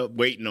right there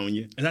waiting on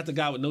you. Is that the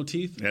guy with no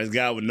teeth? That's the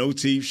guy with no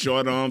teeth,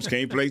 short arms,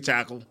 can't play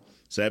tackle.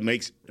 So that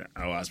makes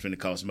I spend the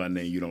cost of my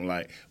name you don't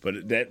like.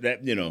 But that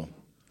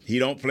he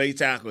don't play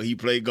tackle, he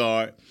play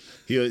guard.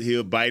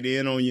 He'll bite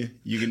in on you.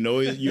 You'll know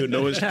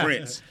his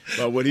prints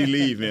by what he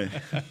leave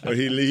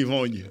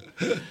on you.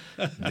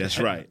 That's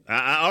right.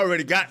 I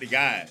already got the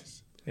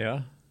guys.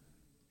 Yeah.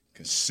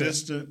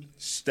 Consistent,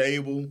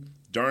 stable,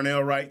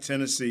 Darnell Wright,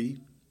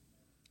 Tennessee.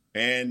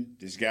 And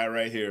this guy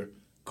right here,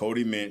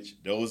 Cody Minch.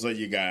 Those are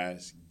your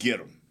guys. Get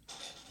them.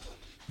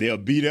 They'll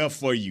be there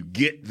for you.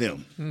 Get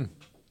them.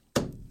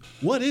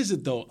 What is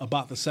it, though,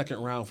 about the second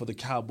round for the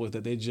Cowboys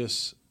that they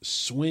just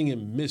swing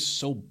and miss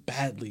so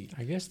badly?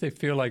 I guess they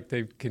feel like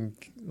they can,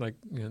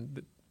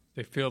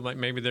 they feel like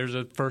maybe there's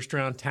a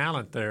first-round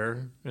talent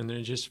there, and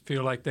they just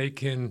feel like they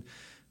can,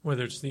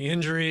 whether it's the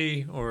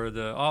injury or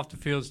the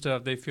off-the-field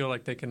stuff, they feel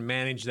like they can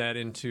manage that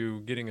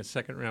into getting a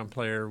second-round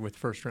player with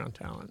first-round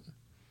talent.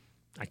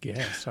 I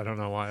guess. I don't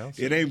know why else.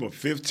 It ain't but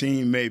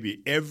 15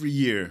 maybe. Every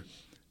year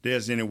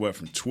there's anywhere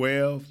from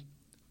 12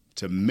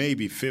 to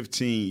maybe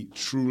 15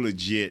 true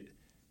legit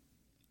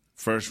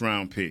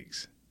first-round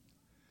picks.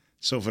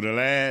 So for the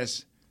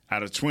last,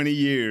 out of 20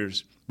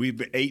 years,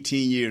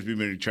 18 years we've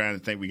been trying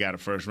to think we got a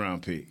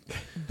first-round pick.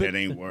 That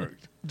ain't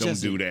worked. Don't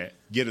Jesse, do that.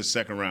 Get a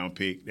second-round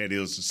pick. That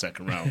is a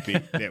second-round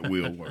pick. That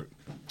will work.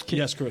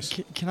 Yes,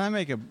 Chris. Can I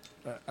make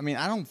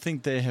I don't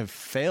think they have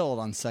failed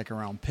on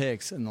second-round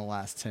picks in the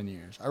last 10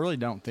 years. I really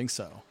don't think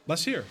so.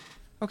 Let's hear.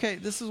 Okay,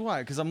 this is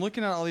why. Because I'm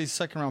looking at all these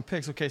second-round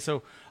picks. Okay,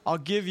 so I'll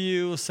give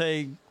you,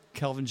 say,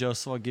 Kelvin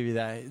Joseph. I'll give you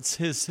that. It's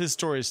his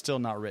story is still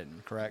not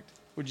written, correct?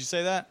 Would you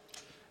say that?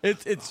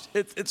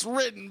 It's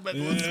written, but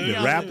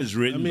the rap is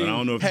written, but I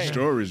don't know if the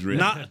story is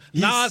written.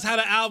 Nas had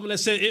an album that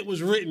said it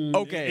was written.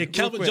 Okay, and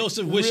Kelvin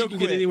Joseph wish he could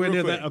get anywhere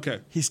near that. Okay,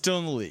 he's still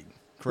in the league,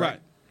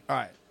 correct? Right. All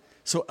right.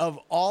 So of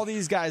all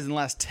these guys in the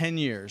last 10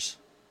 years,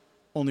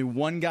 only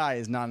one guy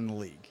is not in the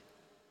league.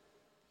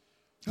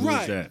 Who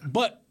is that?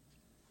 But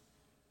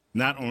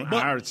not on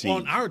our team.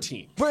 On our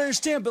team. But I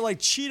understand, but like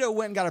Cheeto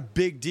went and got a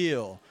big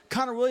deal.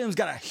 Connor Williams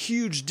got a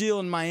huge deal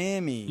in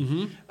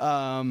Miami.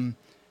 Mm-hmm.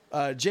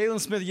 Jalen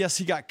Smith, yes,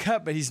 he got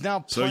cut, but he's now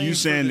playing. So you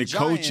saying the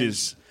Giants.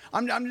 coaches?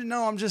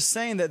 I'm just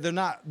saying that they're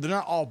not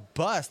all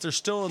bust. They're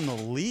still in the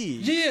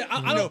league. Yeah,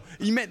 I don't.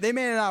 They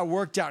may not have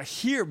worked out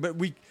here, but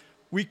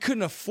we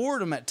couldn't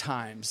afford them at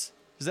times.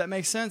 Does that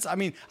make sense? I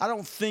mean, I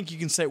don't think you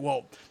can say,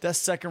 well, that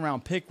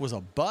second-round pick was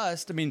a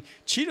bust. I mean,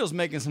 Cheeto's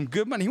making some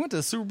good money. He went to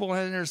the Super Bowl and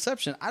had an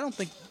interception. I don't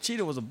think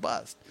Cheeto was a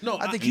bust. No,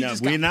 I think he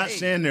just got we're not paid.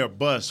 saying they're a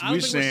bust. I don't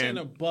think we're saying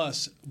they're a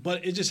bust,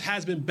 but it just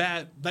has been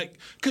bad. Like,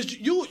 because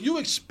you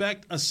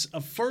expect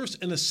a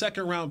first and a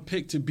second-round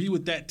pick to be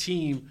with that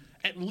team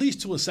at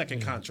least to a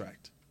second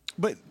contract.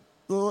 But,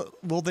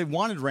 well, they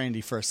wanted Randy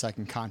for a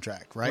second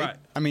contract, right?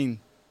 I mean,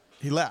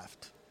 he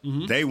left.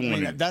 Mm-hmm. They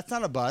wanted. That's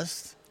not a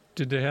bust.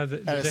 Did they have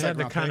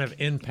the kind of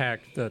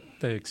impact that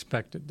they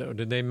expected, though?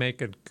 Did they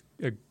make a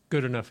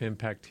good enough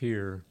impact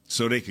here?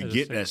 So they could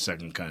get that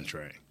second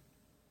contract?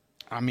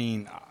 I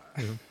mean,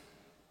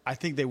 I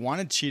think they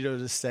wanted Cheeto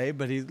to stay,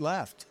 but he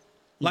left.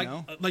 Like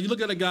you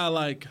look at a guy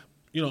like,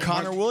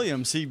 Connor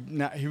Williams. He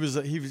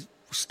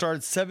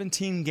started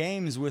 17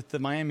 games with the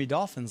Miami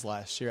Dolphins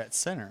last year at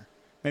center.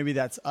 Maybe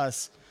that's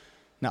us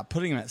not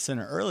putting him at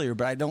center earlier,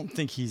 but I don't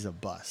think he's a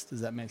bust.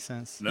 Does that make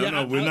sense?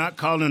 No, we're not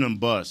calling him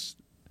bust.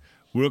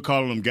 We're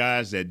calling them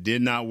guys that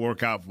did not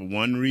work out for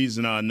one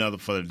reason or another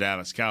for the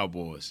Dallas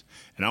Cowboys.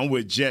 And I'm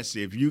with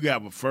Jesse. If you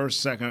got a first,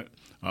 second,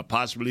 or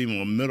possibly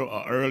even a middle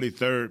or early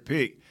third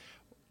pick,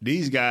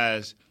 these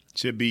guys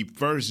should be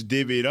first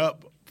divvied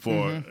up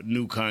for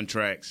new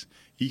contracts.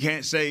 You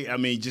can't say,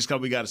 just because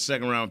we got a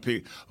second-round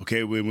pick,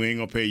 okay, we ain't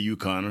going to pay you,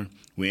 Connor.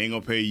 We ain't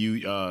going to pay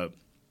you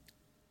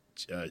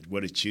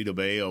what is Cheetah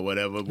Bay or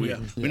whatever. We're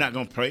not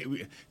going to pay.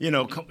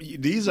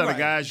 These are the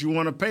guys you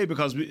want to pay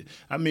because,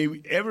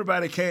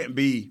 everybody can't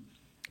be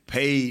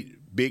paid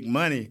big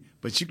money,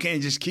 but you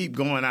can't just keep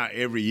going out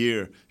every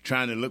year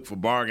trying to look for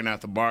bargain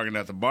after bargain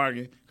after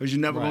bargain because you're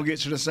never going to get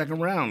to the second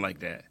round like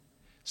that.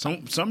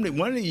 One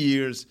of the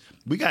years,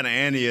 we got to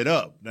ante it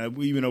up. Now,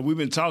 we've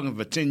been talking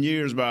for 10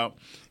 years about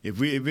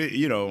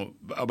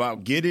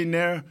about getting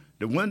there.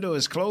 The window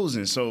is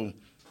closing, so.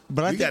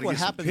 But I think what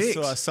happens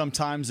to us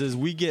sometimes is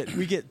we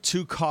get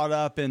too caught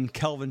up in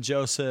Kelvin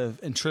Joseph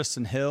and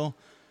Tristan Hill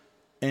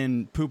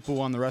and poo-poo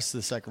on the rest of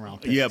the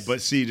second-round picks. Yeah,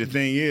 but see, the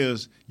thing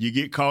is, you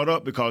get caught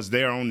up because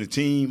they're on the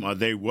team or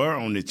they were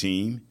on the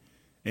team,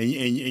 and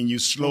you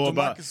slow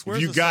about. If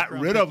you got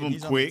rid of them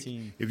quick,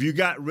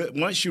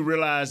 once you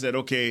realize that,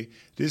 okay,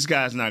 this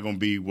guy's not going to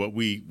be what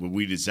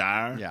we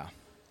desire. Yeah.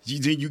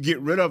 Then you get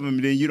rid of him,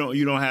 and then you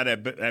don't have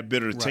that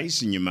bitter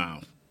taste in your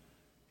mouth.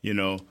 You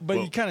know, but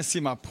you kind of see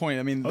my point.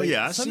 I mean,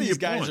 some of these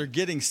guys are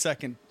getting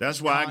second. That's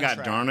why I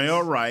got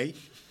Darnell Wright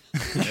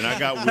and I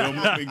got Will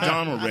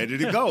McDonald ready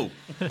to go,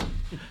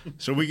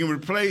 so we can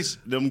replace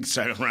them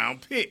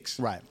second-round picks.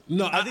 Right.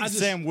 No, I think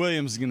Sam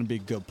Williams is going to be a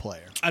good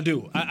player. I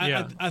do.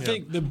 I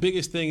think the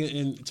biggest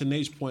thing, to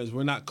Nate's point, is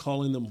we're not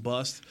calling them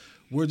bust.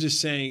 We're just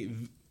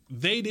saying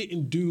they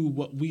didn't do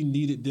what we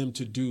needed them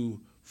to do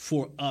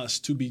for us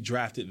to be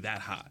drafted that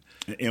high.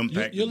 You're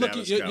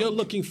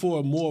looking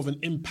for more of an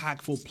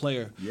impactful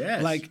player.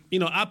 Yes. Like,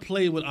 I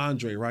played with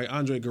Andre, right?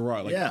 Andre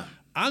Garrard. Like,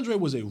 Andre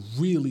was a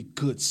really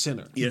good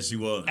center. Yes, he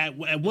was.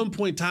 At one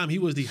point in time, he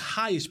was the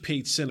highest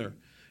paid center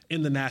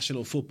in the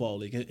National Football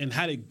League and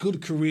had a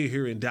good career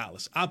here in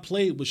Dallas. I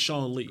played with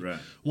Sean Lee. Right.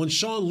 When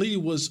Sean Lee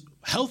was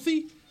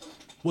healthy,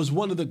 was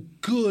one of the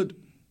good,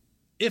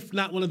 if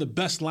not one of the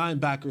best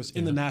linebackers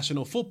in the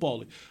National Football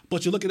League.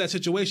 But you look at that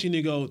situation and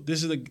you go,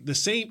 this is the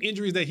same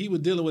injuries that he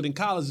was dealing with in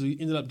college he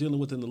ended up dealing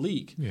with in the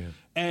league. Yeah.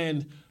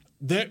 And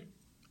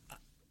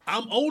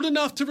I'm old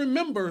enough to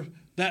remember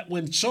that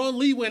when Sean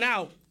Lee went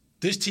out,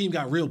 this team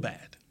got real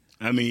bad.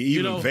 I mean,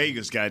 even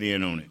Vegas got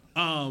in on it.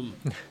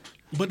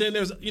 But then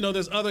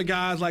there's other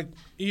guys like,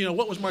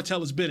 what was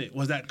Martellus Bennett?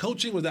 Was that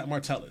coaching? Was that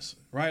Martellus?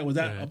 Right? Was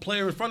that a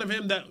player in front of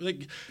him that,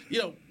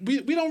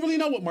 we don't really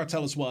know what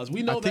Martellus was.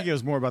 We know I think it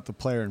was more about the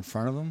player in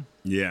front of him.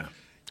 Yeah.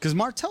 Because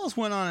Martellus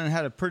went on and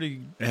had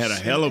a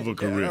hell of a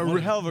career.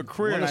 A hell of a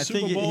career, and I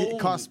think it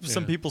cost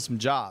some people some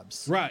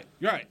jobs. Right.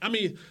 I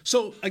mean,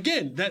 so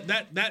again,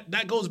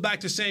 that goes back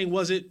to saying,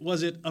 was it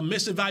a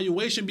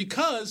misevaluation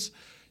because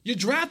you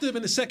drafted him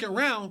in the second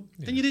round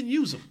and you didn't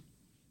use him?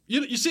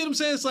 You see what I'm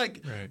saying? It's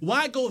like,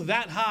 why go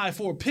that high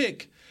for a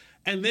pick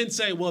and then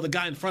say, well, the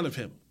guy in front of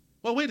him?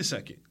 Well, wait a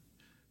second.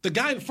 The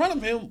guy in front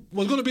of him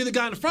was going to be the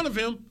guy in front of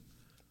him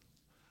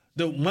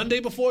the Monday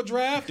before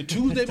draft, the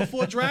Tuesday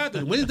before draft,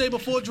 the Wednesday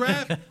before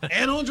draft,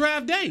 and on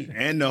draft day.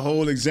 And the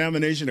whole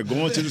examination of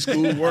going to the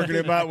school, working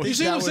about. You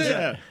see what I'm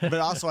saying? But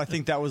also, I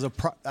think that was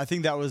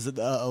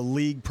a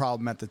league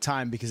problem at the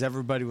time because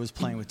everybody was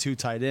playing with two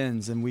tight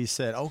ends, and we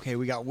said, okay,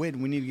 we got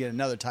Witten, we need to get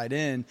another tight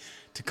end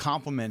to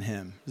complement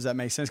him. Does that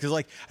make sense? Because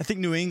I think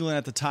New England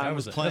at the time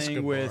was playing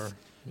Escobar. with,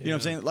 you know what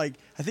I'm saying? Like,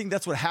 I think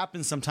that's what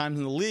happens sometimes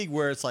in the league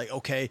where it's like,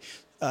 okay,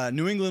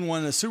 New England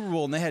won the Super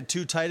Bowl and they had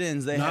two tight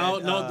ends. The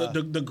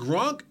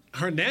Gronk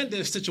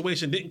Hernandez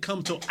situation didn't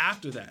come till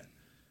after that.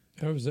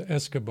 That was the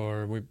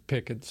Escobar we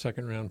pick at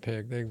second-round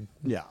pick. They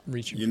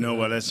reaching. You know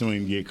what? Let's don't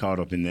even get caught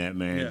up in that,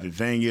 man. Yeah. The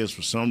thing is,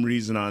 for some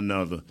reason or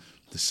another,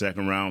 the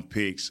second-round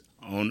picks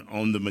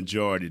on the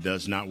majority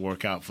does not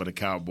work out for the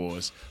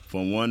Cowboys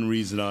for one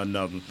reason or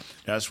another.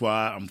 That's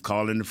why I'm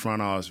calling the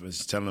front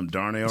office, telling them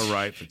Darnell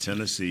Wright for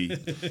Tennessee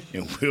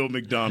and Will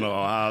McDonald,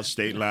 Ohio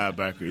State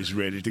linebacker, is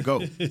ready to go.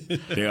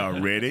 They are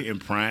ready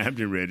and primed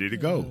and ready to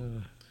go.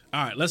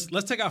 All right, let's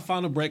take our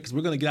final break because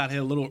we're going to get out here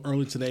a little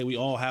early today. We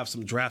all have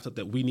some draft up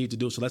that we need to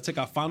do, so let's take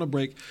our final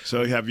break.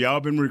 So have y'all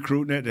been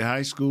recruiting at the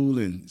high school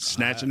and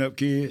snatching up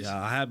kids?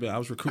 Yeah, I have been. I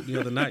was recruiting the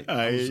other night.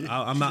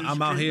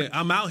 I'm out here.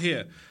 I'm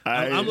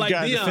like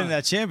Dion. Dion. Defend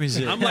that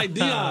championship. I'm like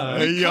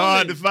Dion. You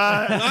hard to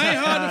find? I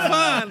ain't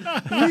hard to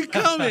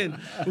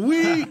find.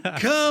 We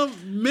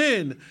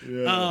coming.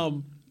 Yeah.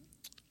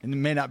 And it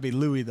may not be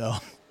Louis though.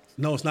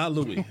 No, it's not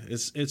Louis.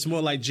 It's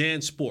more like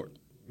Jan Sport.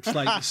 It's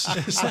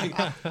like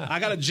I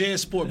got a Jan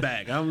Sport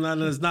bag.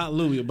 It's not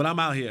Louis, but I'm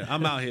out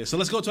here. So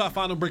let's go to our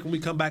final break. When we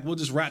come back, we'll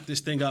just wrap this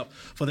thing up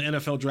for the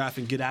NFL draft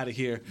and get out of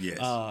here. Yes.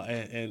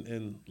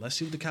 And let's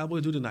see what the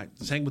Cowboys do tonight.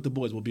 Just hang with the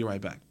boys. We'll be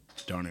right back.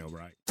 Darnell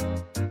Wright.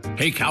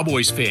 Hey,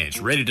 Cowboys fans,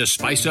 ready to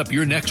spice up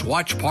your next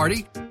watch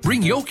party?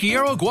 Bring Yo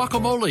Quiero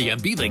guacamole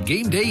and be the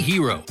game day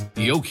hero.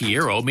 Yo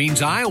Quiero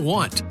means I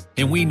want,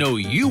 and we know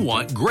you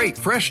want great,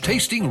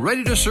 fresh-tasting,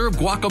 ready-to-serve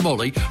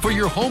guacamole for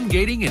your home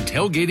gating and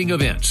tailgating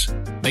events.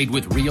 Made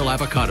with real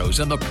avocados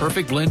and the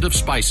perfect blend of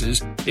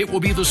spices, it will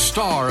be the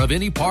star of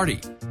any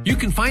party. You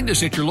can find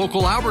us at your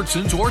local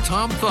Albertsons or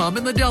Tom Thumb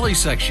in the deli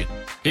section.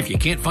 If you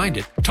can't find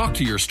it, talk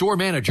to your store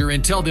manager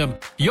and tell them,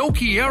 Yo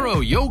Quiero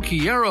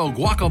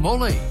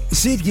guacamole.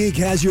 SeatGeek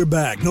has your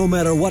back no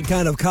matter what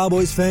kind of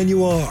Cowboys fan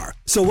you are.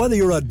 So whether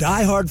you're a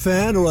diehard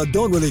fan or a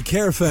don't really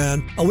care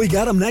fan, a we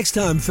got 'em next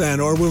time fan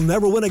or we'll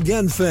never win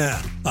again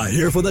fan, a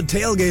here for the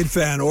tailgate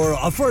fan or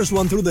a first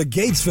one through the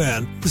gates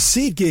fan,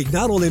 SeatGeek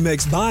not only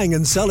makes buying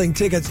and selling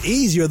tickets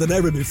easier than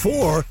ever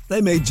before,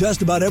 they made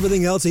just about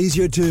everything else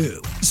easier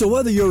too. So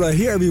whether you're a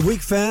here every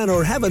week fan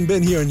or haven't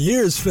been here in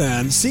years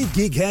fan,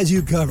 SeatGeek has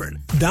you covered.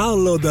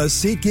 Download the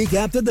SeatGeek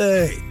app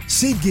today.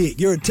 SeatGeek,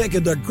 your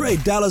ticket to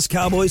great Dallas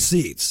Cowboys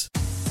seats.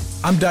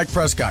 I'm Dak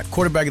Prescott,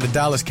 quarterback of the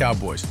Dallas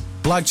Cowboys.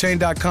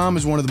 Blockchain.com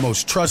is one of the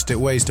most trusted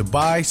ways to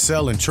buy,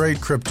 sell, and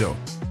trade crypto.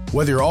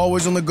 Whether you're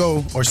always on the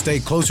go or stay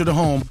closer to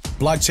home,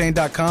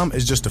 Blockchain.com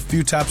is just a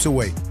few taps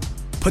away.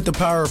 Put the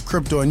power of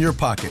crypto in your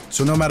pocket,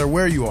 so no matter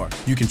where you are,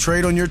 you can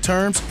trade on your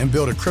terms and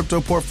build a crypto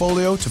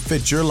portfolio to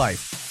fit your life.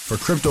 For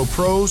crypto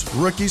pros,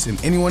 rookies,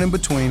 and anyone in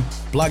between,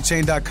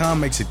 Blockchain.com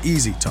makes it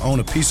easy to own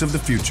a piece of the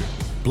future.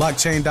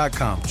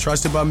 Blockchain.com,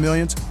 trusted by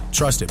millions,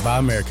 trusted by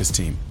America's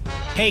team.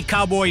 Hey,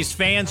 Cowboys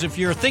fans, if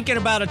you're thinking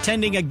about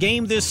attending a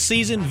game this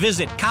season,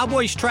 visit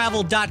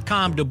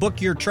cowboystravel.com to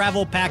book your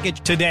travel package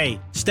today.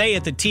 Stay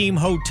at the team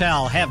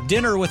hotel, have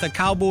dinner with a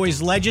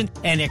Cowboys legend,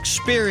 and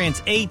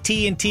experience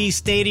AT&T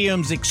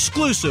Stadium's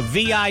exclusive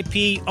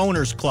VIP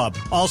Owners Club.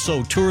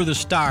 Also, tour the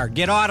Star,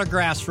 get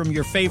autographs from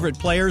your favorite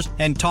players,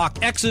 and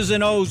talk X's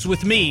and O's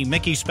with me,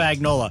 Mickey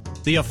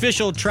Spagnola. The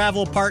official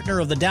travel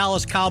partner of the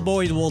Dallas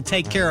Cowboys will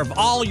take care of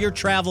all your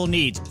travel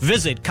needs.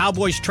 Visit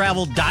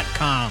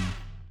cowboystravel.com.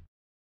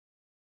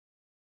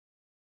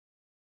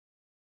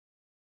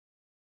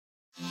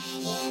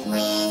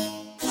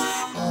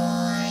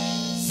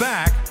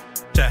 Back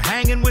to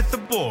Hanging with the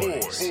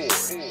Boys.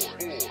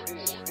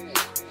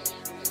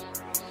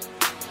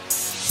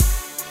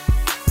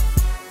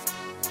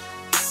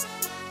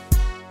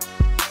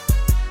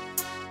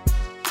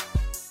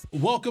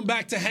 Welcome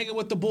back to Hanging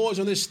with the Boys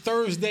on this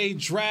Thursday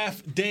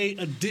draft day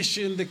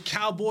edition. The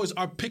Cowboys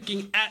are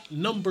picking at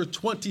number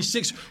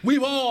 26.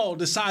 We've all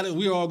decided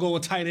we're all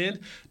going tight end.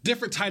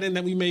 Different tight end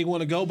that we may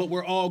want to go, but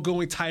we're all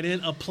going tight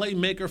end. A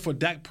playmaker for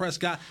Dak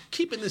Prescott,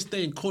 keeping this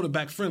thing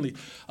quarterback friendly.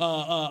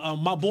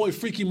 My boy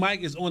Freaky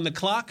Mike is on the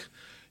clock.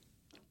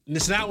 And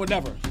it's now or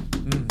never.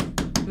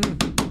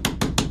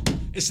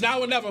 It's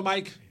now or never,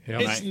 Mike.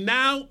 Yeah, it's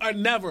now or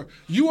never.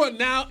 You are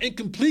now in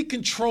complete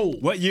control.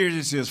 What year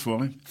this is for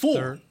him?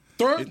 Third?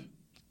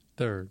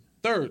 Third.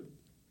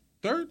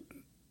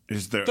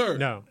 It's third. Third.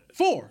 No.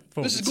 Four.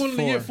 Four. This is It's going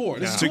into year four. four.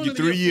 This It is took going you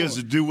into 3 year years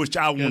four. to do what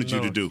I wanted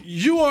you to do.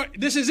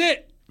 This is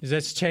it. Is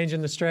that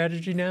changing the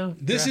strategy now?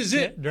 This is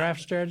it. Draft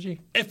strategy?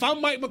 If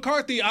I'm Mike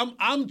McCarthy,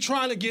 I'm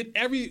trying to get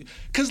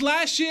because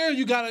last year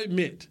you got to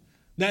admit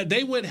that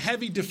they went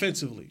heavy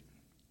defensively,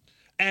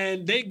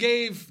 and they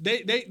gave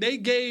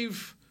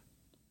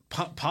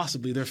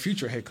possibly their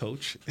future head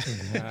coach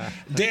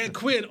Dan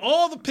Quinn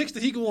all the picks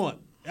that he could want.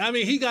 I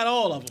mean, he got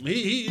all of them.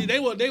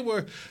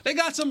 They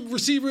got some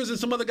receivers and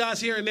some other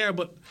guys here and there,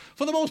 but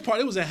for the most part,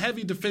 it was a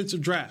heavy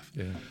defensive draft.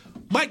 Yeah.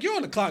 Mike, you're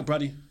on the clock,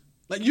 buddy.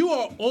 Like you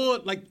are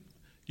on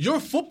your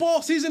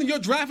football season and your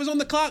draft is on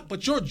the clock,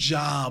 but your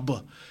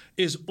job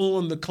is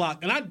on the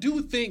clock. And I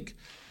do think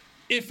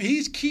if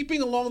he's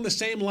keeping along the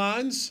same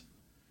lines,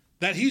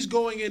 that he's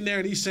going in there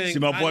and he's saying, See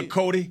my boy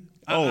Cody?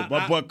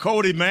 My boy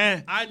Cody,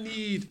 man. I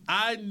need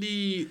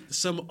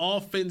some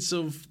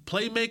offensive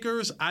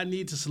playmakers. I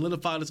need to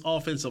solidify this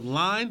offensive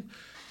line.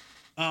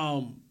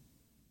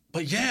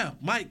 But yeah,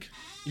 Mike,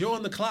 you're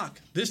on the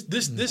clock. This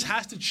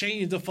has to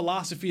change the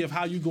philosophy of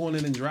how you going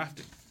in and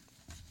drafting.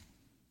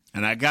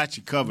 And I got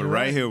you covered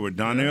right here with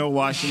Donnell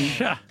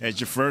Washington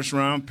as your first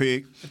round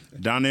pick.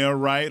 Donnell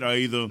Wright or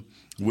either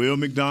Will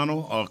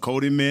McDonald or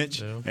Cody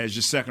Mitch as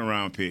your second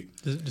round pick.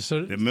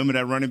 Remember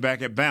that running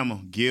back at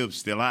Bama, Gibbs,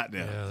 still out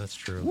there. Yeah, that's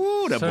true.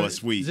 Woo, that boy's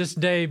sweet. Does this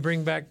day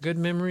bring back good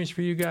memories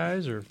for you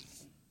guys or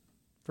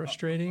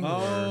frustrating?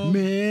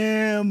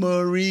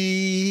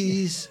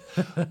 Memories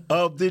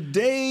of the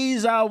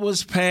days I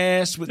was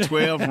passed with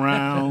 12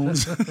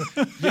 rounds.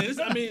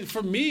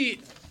 For me,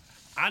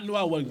 I knew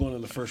I wasn't going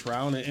in the first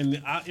round,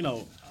 and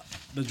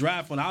the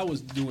draft when I was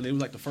doing it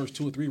was like the first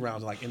 2 or 3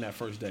 rounds, like in that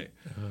first day.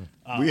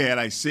 We had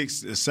like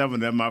 6 or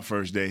 7 at my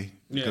first day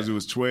because it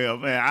was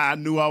 12. And I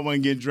knew I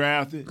wasn't getting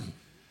drafted.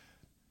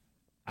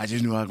 I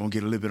just knew I was gonna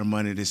get a little bit of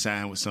money to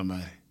sign with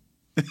somebody.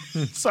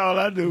 That's all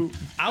I do.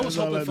 I was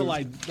hoping for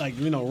like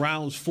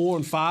rounds 4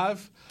 and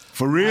 5.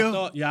 For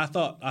real? I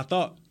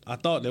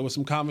thought there was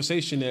some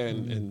conversation there,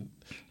 and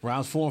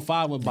rounds 4 and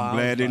 5 went by. I'm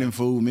glad they didn't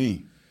fool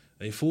me.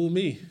 They fooled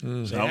me.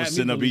 So I was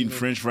sitting up eating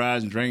French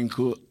fries and drinking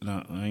Cook.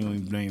 No, I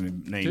ain't gonna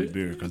name the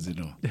beer because they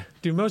don't.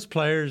 Do most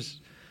players,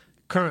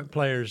 current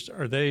players,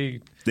 are they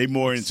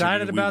more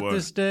excited into about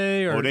this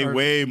day? Or they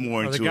way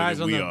more into it than we are. Are the guys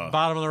on the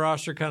bottom of the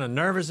roster kind of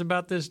nervous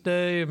about this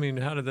day? I mean,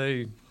 how do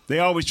they? They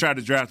always try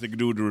to draft a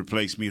dude to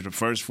replace me. The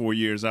first 4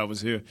 years I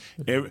was here,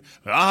 this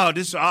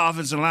is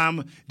offensive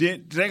lineman.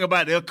 Think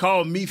about it, they'll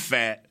call me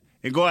fat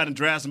and go out and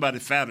draft somebody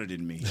fatter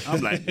than me.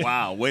 I'm like,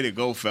 wow, way to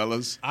go,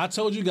 fellas. I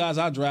told you guys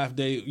our draft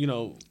day,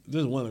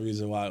 this is one of the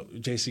reasons why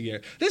Jason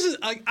Garrett.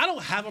 I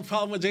don't have a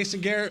problem with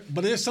Jason Garrett,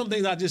 but there's some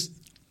things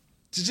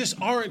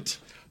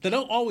they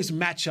don't always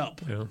match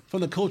up from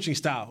the coaching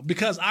style.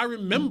 Because I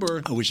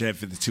remember. I wish I had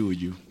 52 of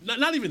you.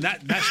 Not even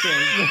that story.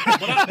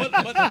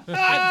 but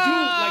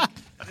I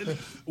do,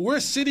 we're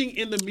sitting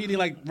in the meeting,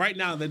 like right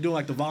now, they're doing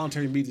like the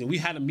voluntary meeting. We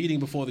had a meeting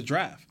before the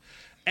draft.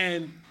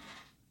 And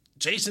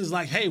Jason's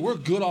like, hey, we're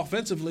good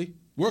offensively.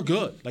 We're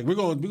good. Like we're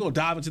gonna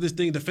dive into this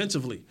thing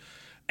defensively.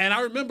 And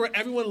I remember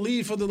everyone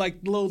leave for the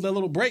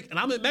little break, and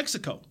I'm in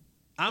Mexico.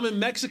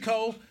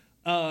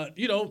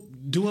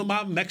 Doing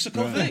my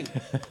Mexico thing.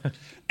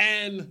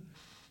 And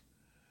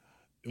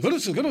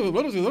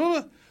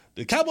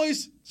the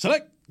Cowboys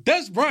select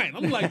Des Bryant.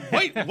 I'm like,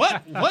 wait,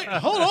 what? Wait,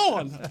 hold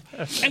on.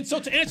 And so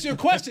to answer your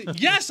question,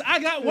 yes, I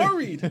got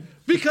worried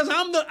because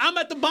I'm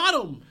at the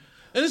bottom.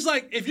 And it's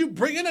like, if you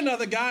bring in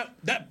another guy,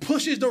 that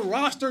pushes the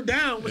roster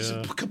down, which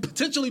could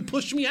potentially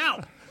push me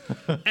out.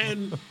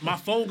 And my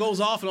phone goes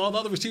off, and all the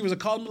other receivers are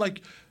calling me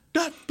like,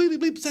 that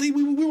bleep said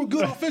we were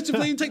good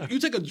offensively. You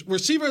take a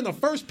receiver in the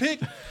first pick.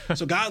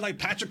 So guys like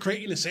Patrick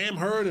Creighton and Sam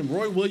Hurd and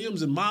Roy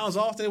Williams and Miles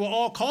Austin, they were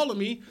all calling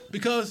me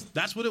because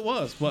that's what it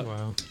was. But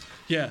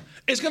yeah,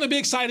 it's going to be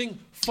exciting.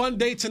 Fun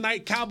day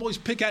tonight. Cowboys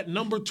pick at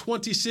number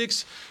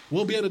 26.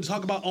 We'll be able to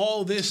talk about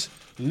all this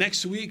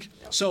next week.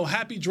 So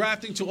happy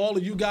drafting to all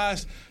of you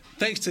guys.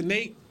 Thanks to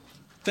Nate.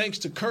 Thanks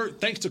to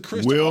Kurt. Thanks to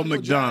Chris. Will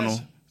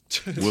McDonald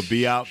will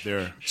be out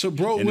there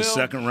in the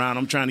second round.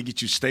 I'm trying to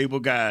get you stable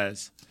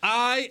guys.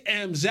 I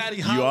am Zaddy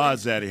Holly. You are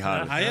Zaddy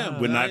Holly. I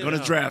am. We're not going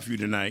to draft you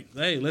tonight.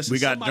 Hey, listen. We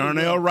got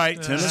Darnell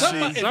Wright, Tennessee.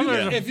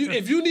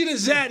 If you need a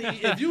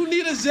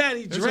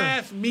Zaddy,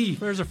 draft me.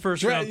 There's a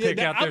first round pick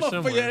out there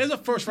somewhere. Yeah, there's a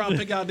first round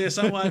pick out there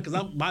somewhere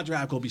because my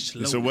draft gonna be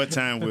slow. So what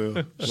time will?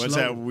 What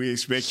time will we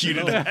expect you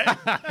tonight?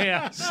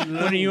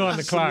 When are you on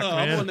the clock,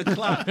 man? I'm on the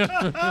clock.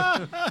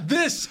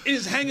 This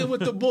is Hanging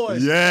with the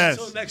Boys. Yes.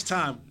 Until next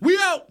time, we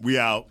out. We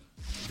out.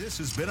 This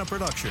has been a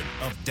production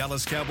of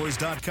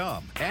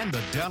DallasCowboys.com and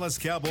the Dallas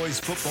Cowboys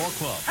Football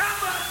Club.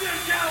 How about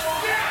this,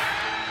 Cowboys?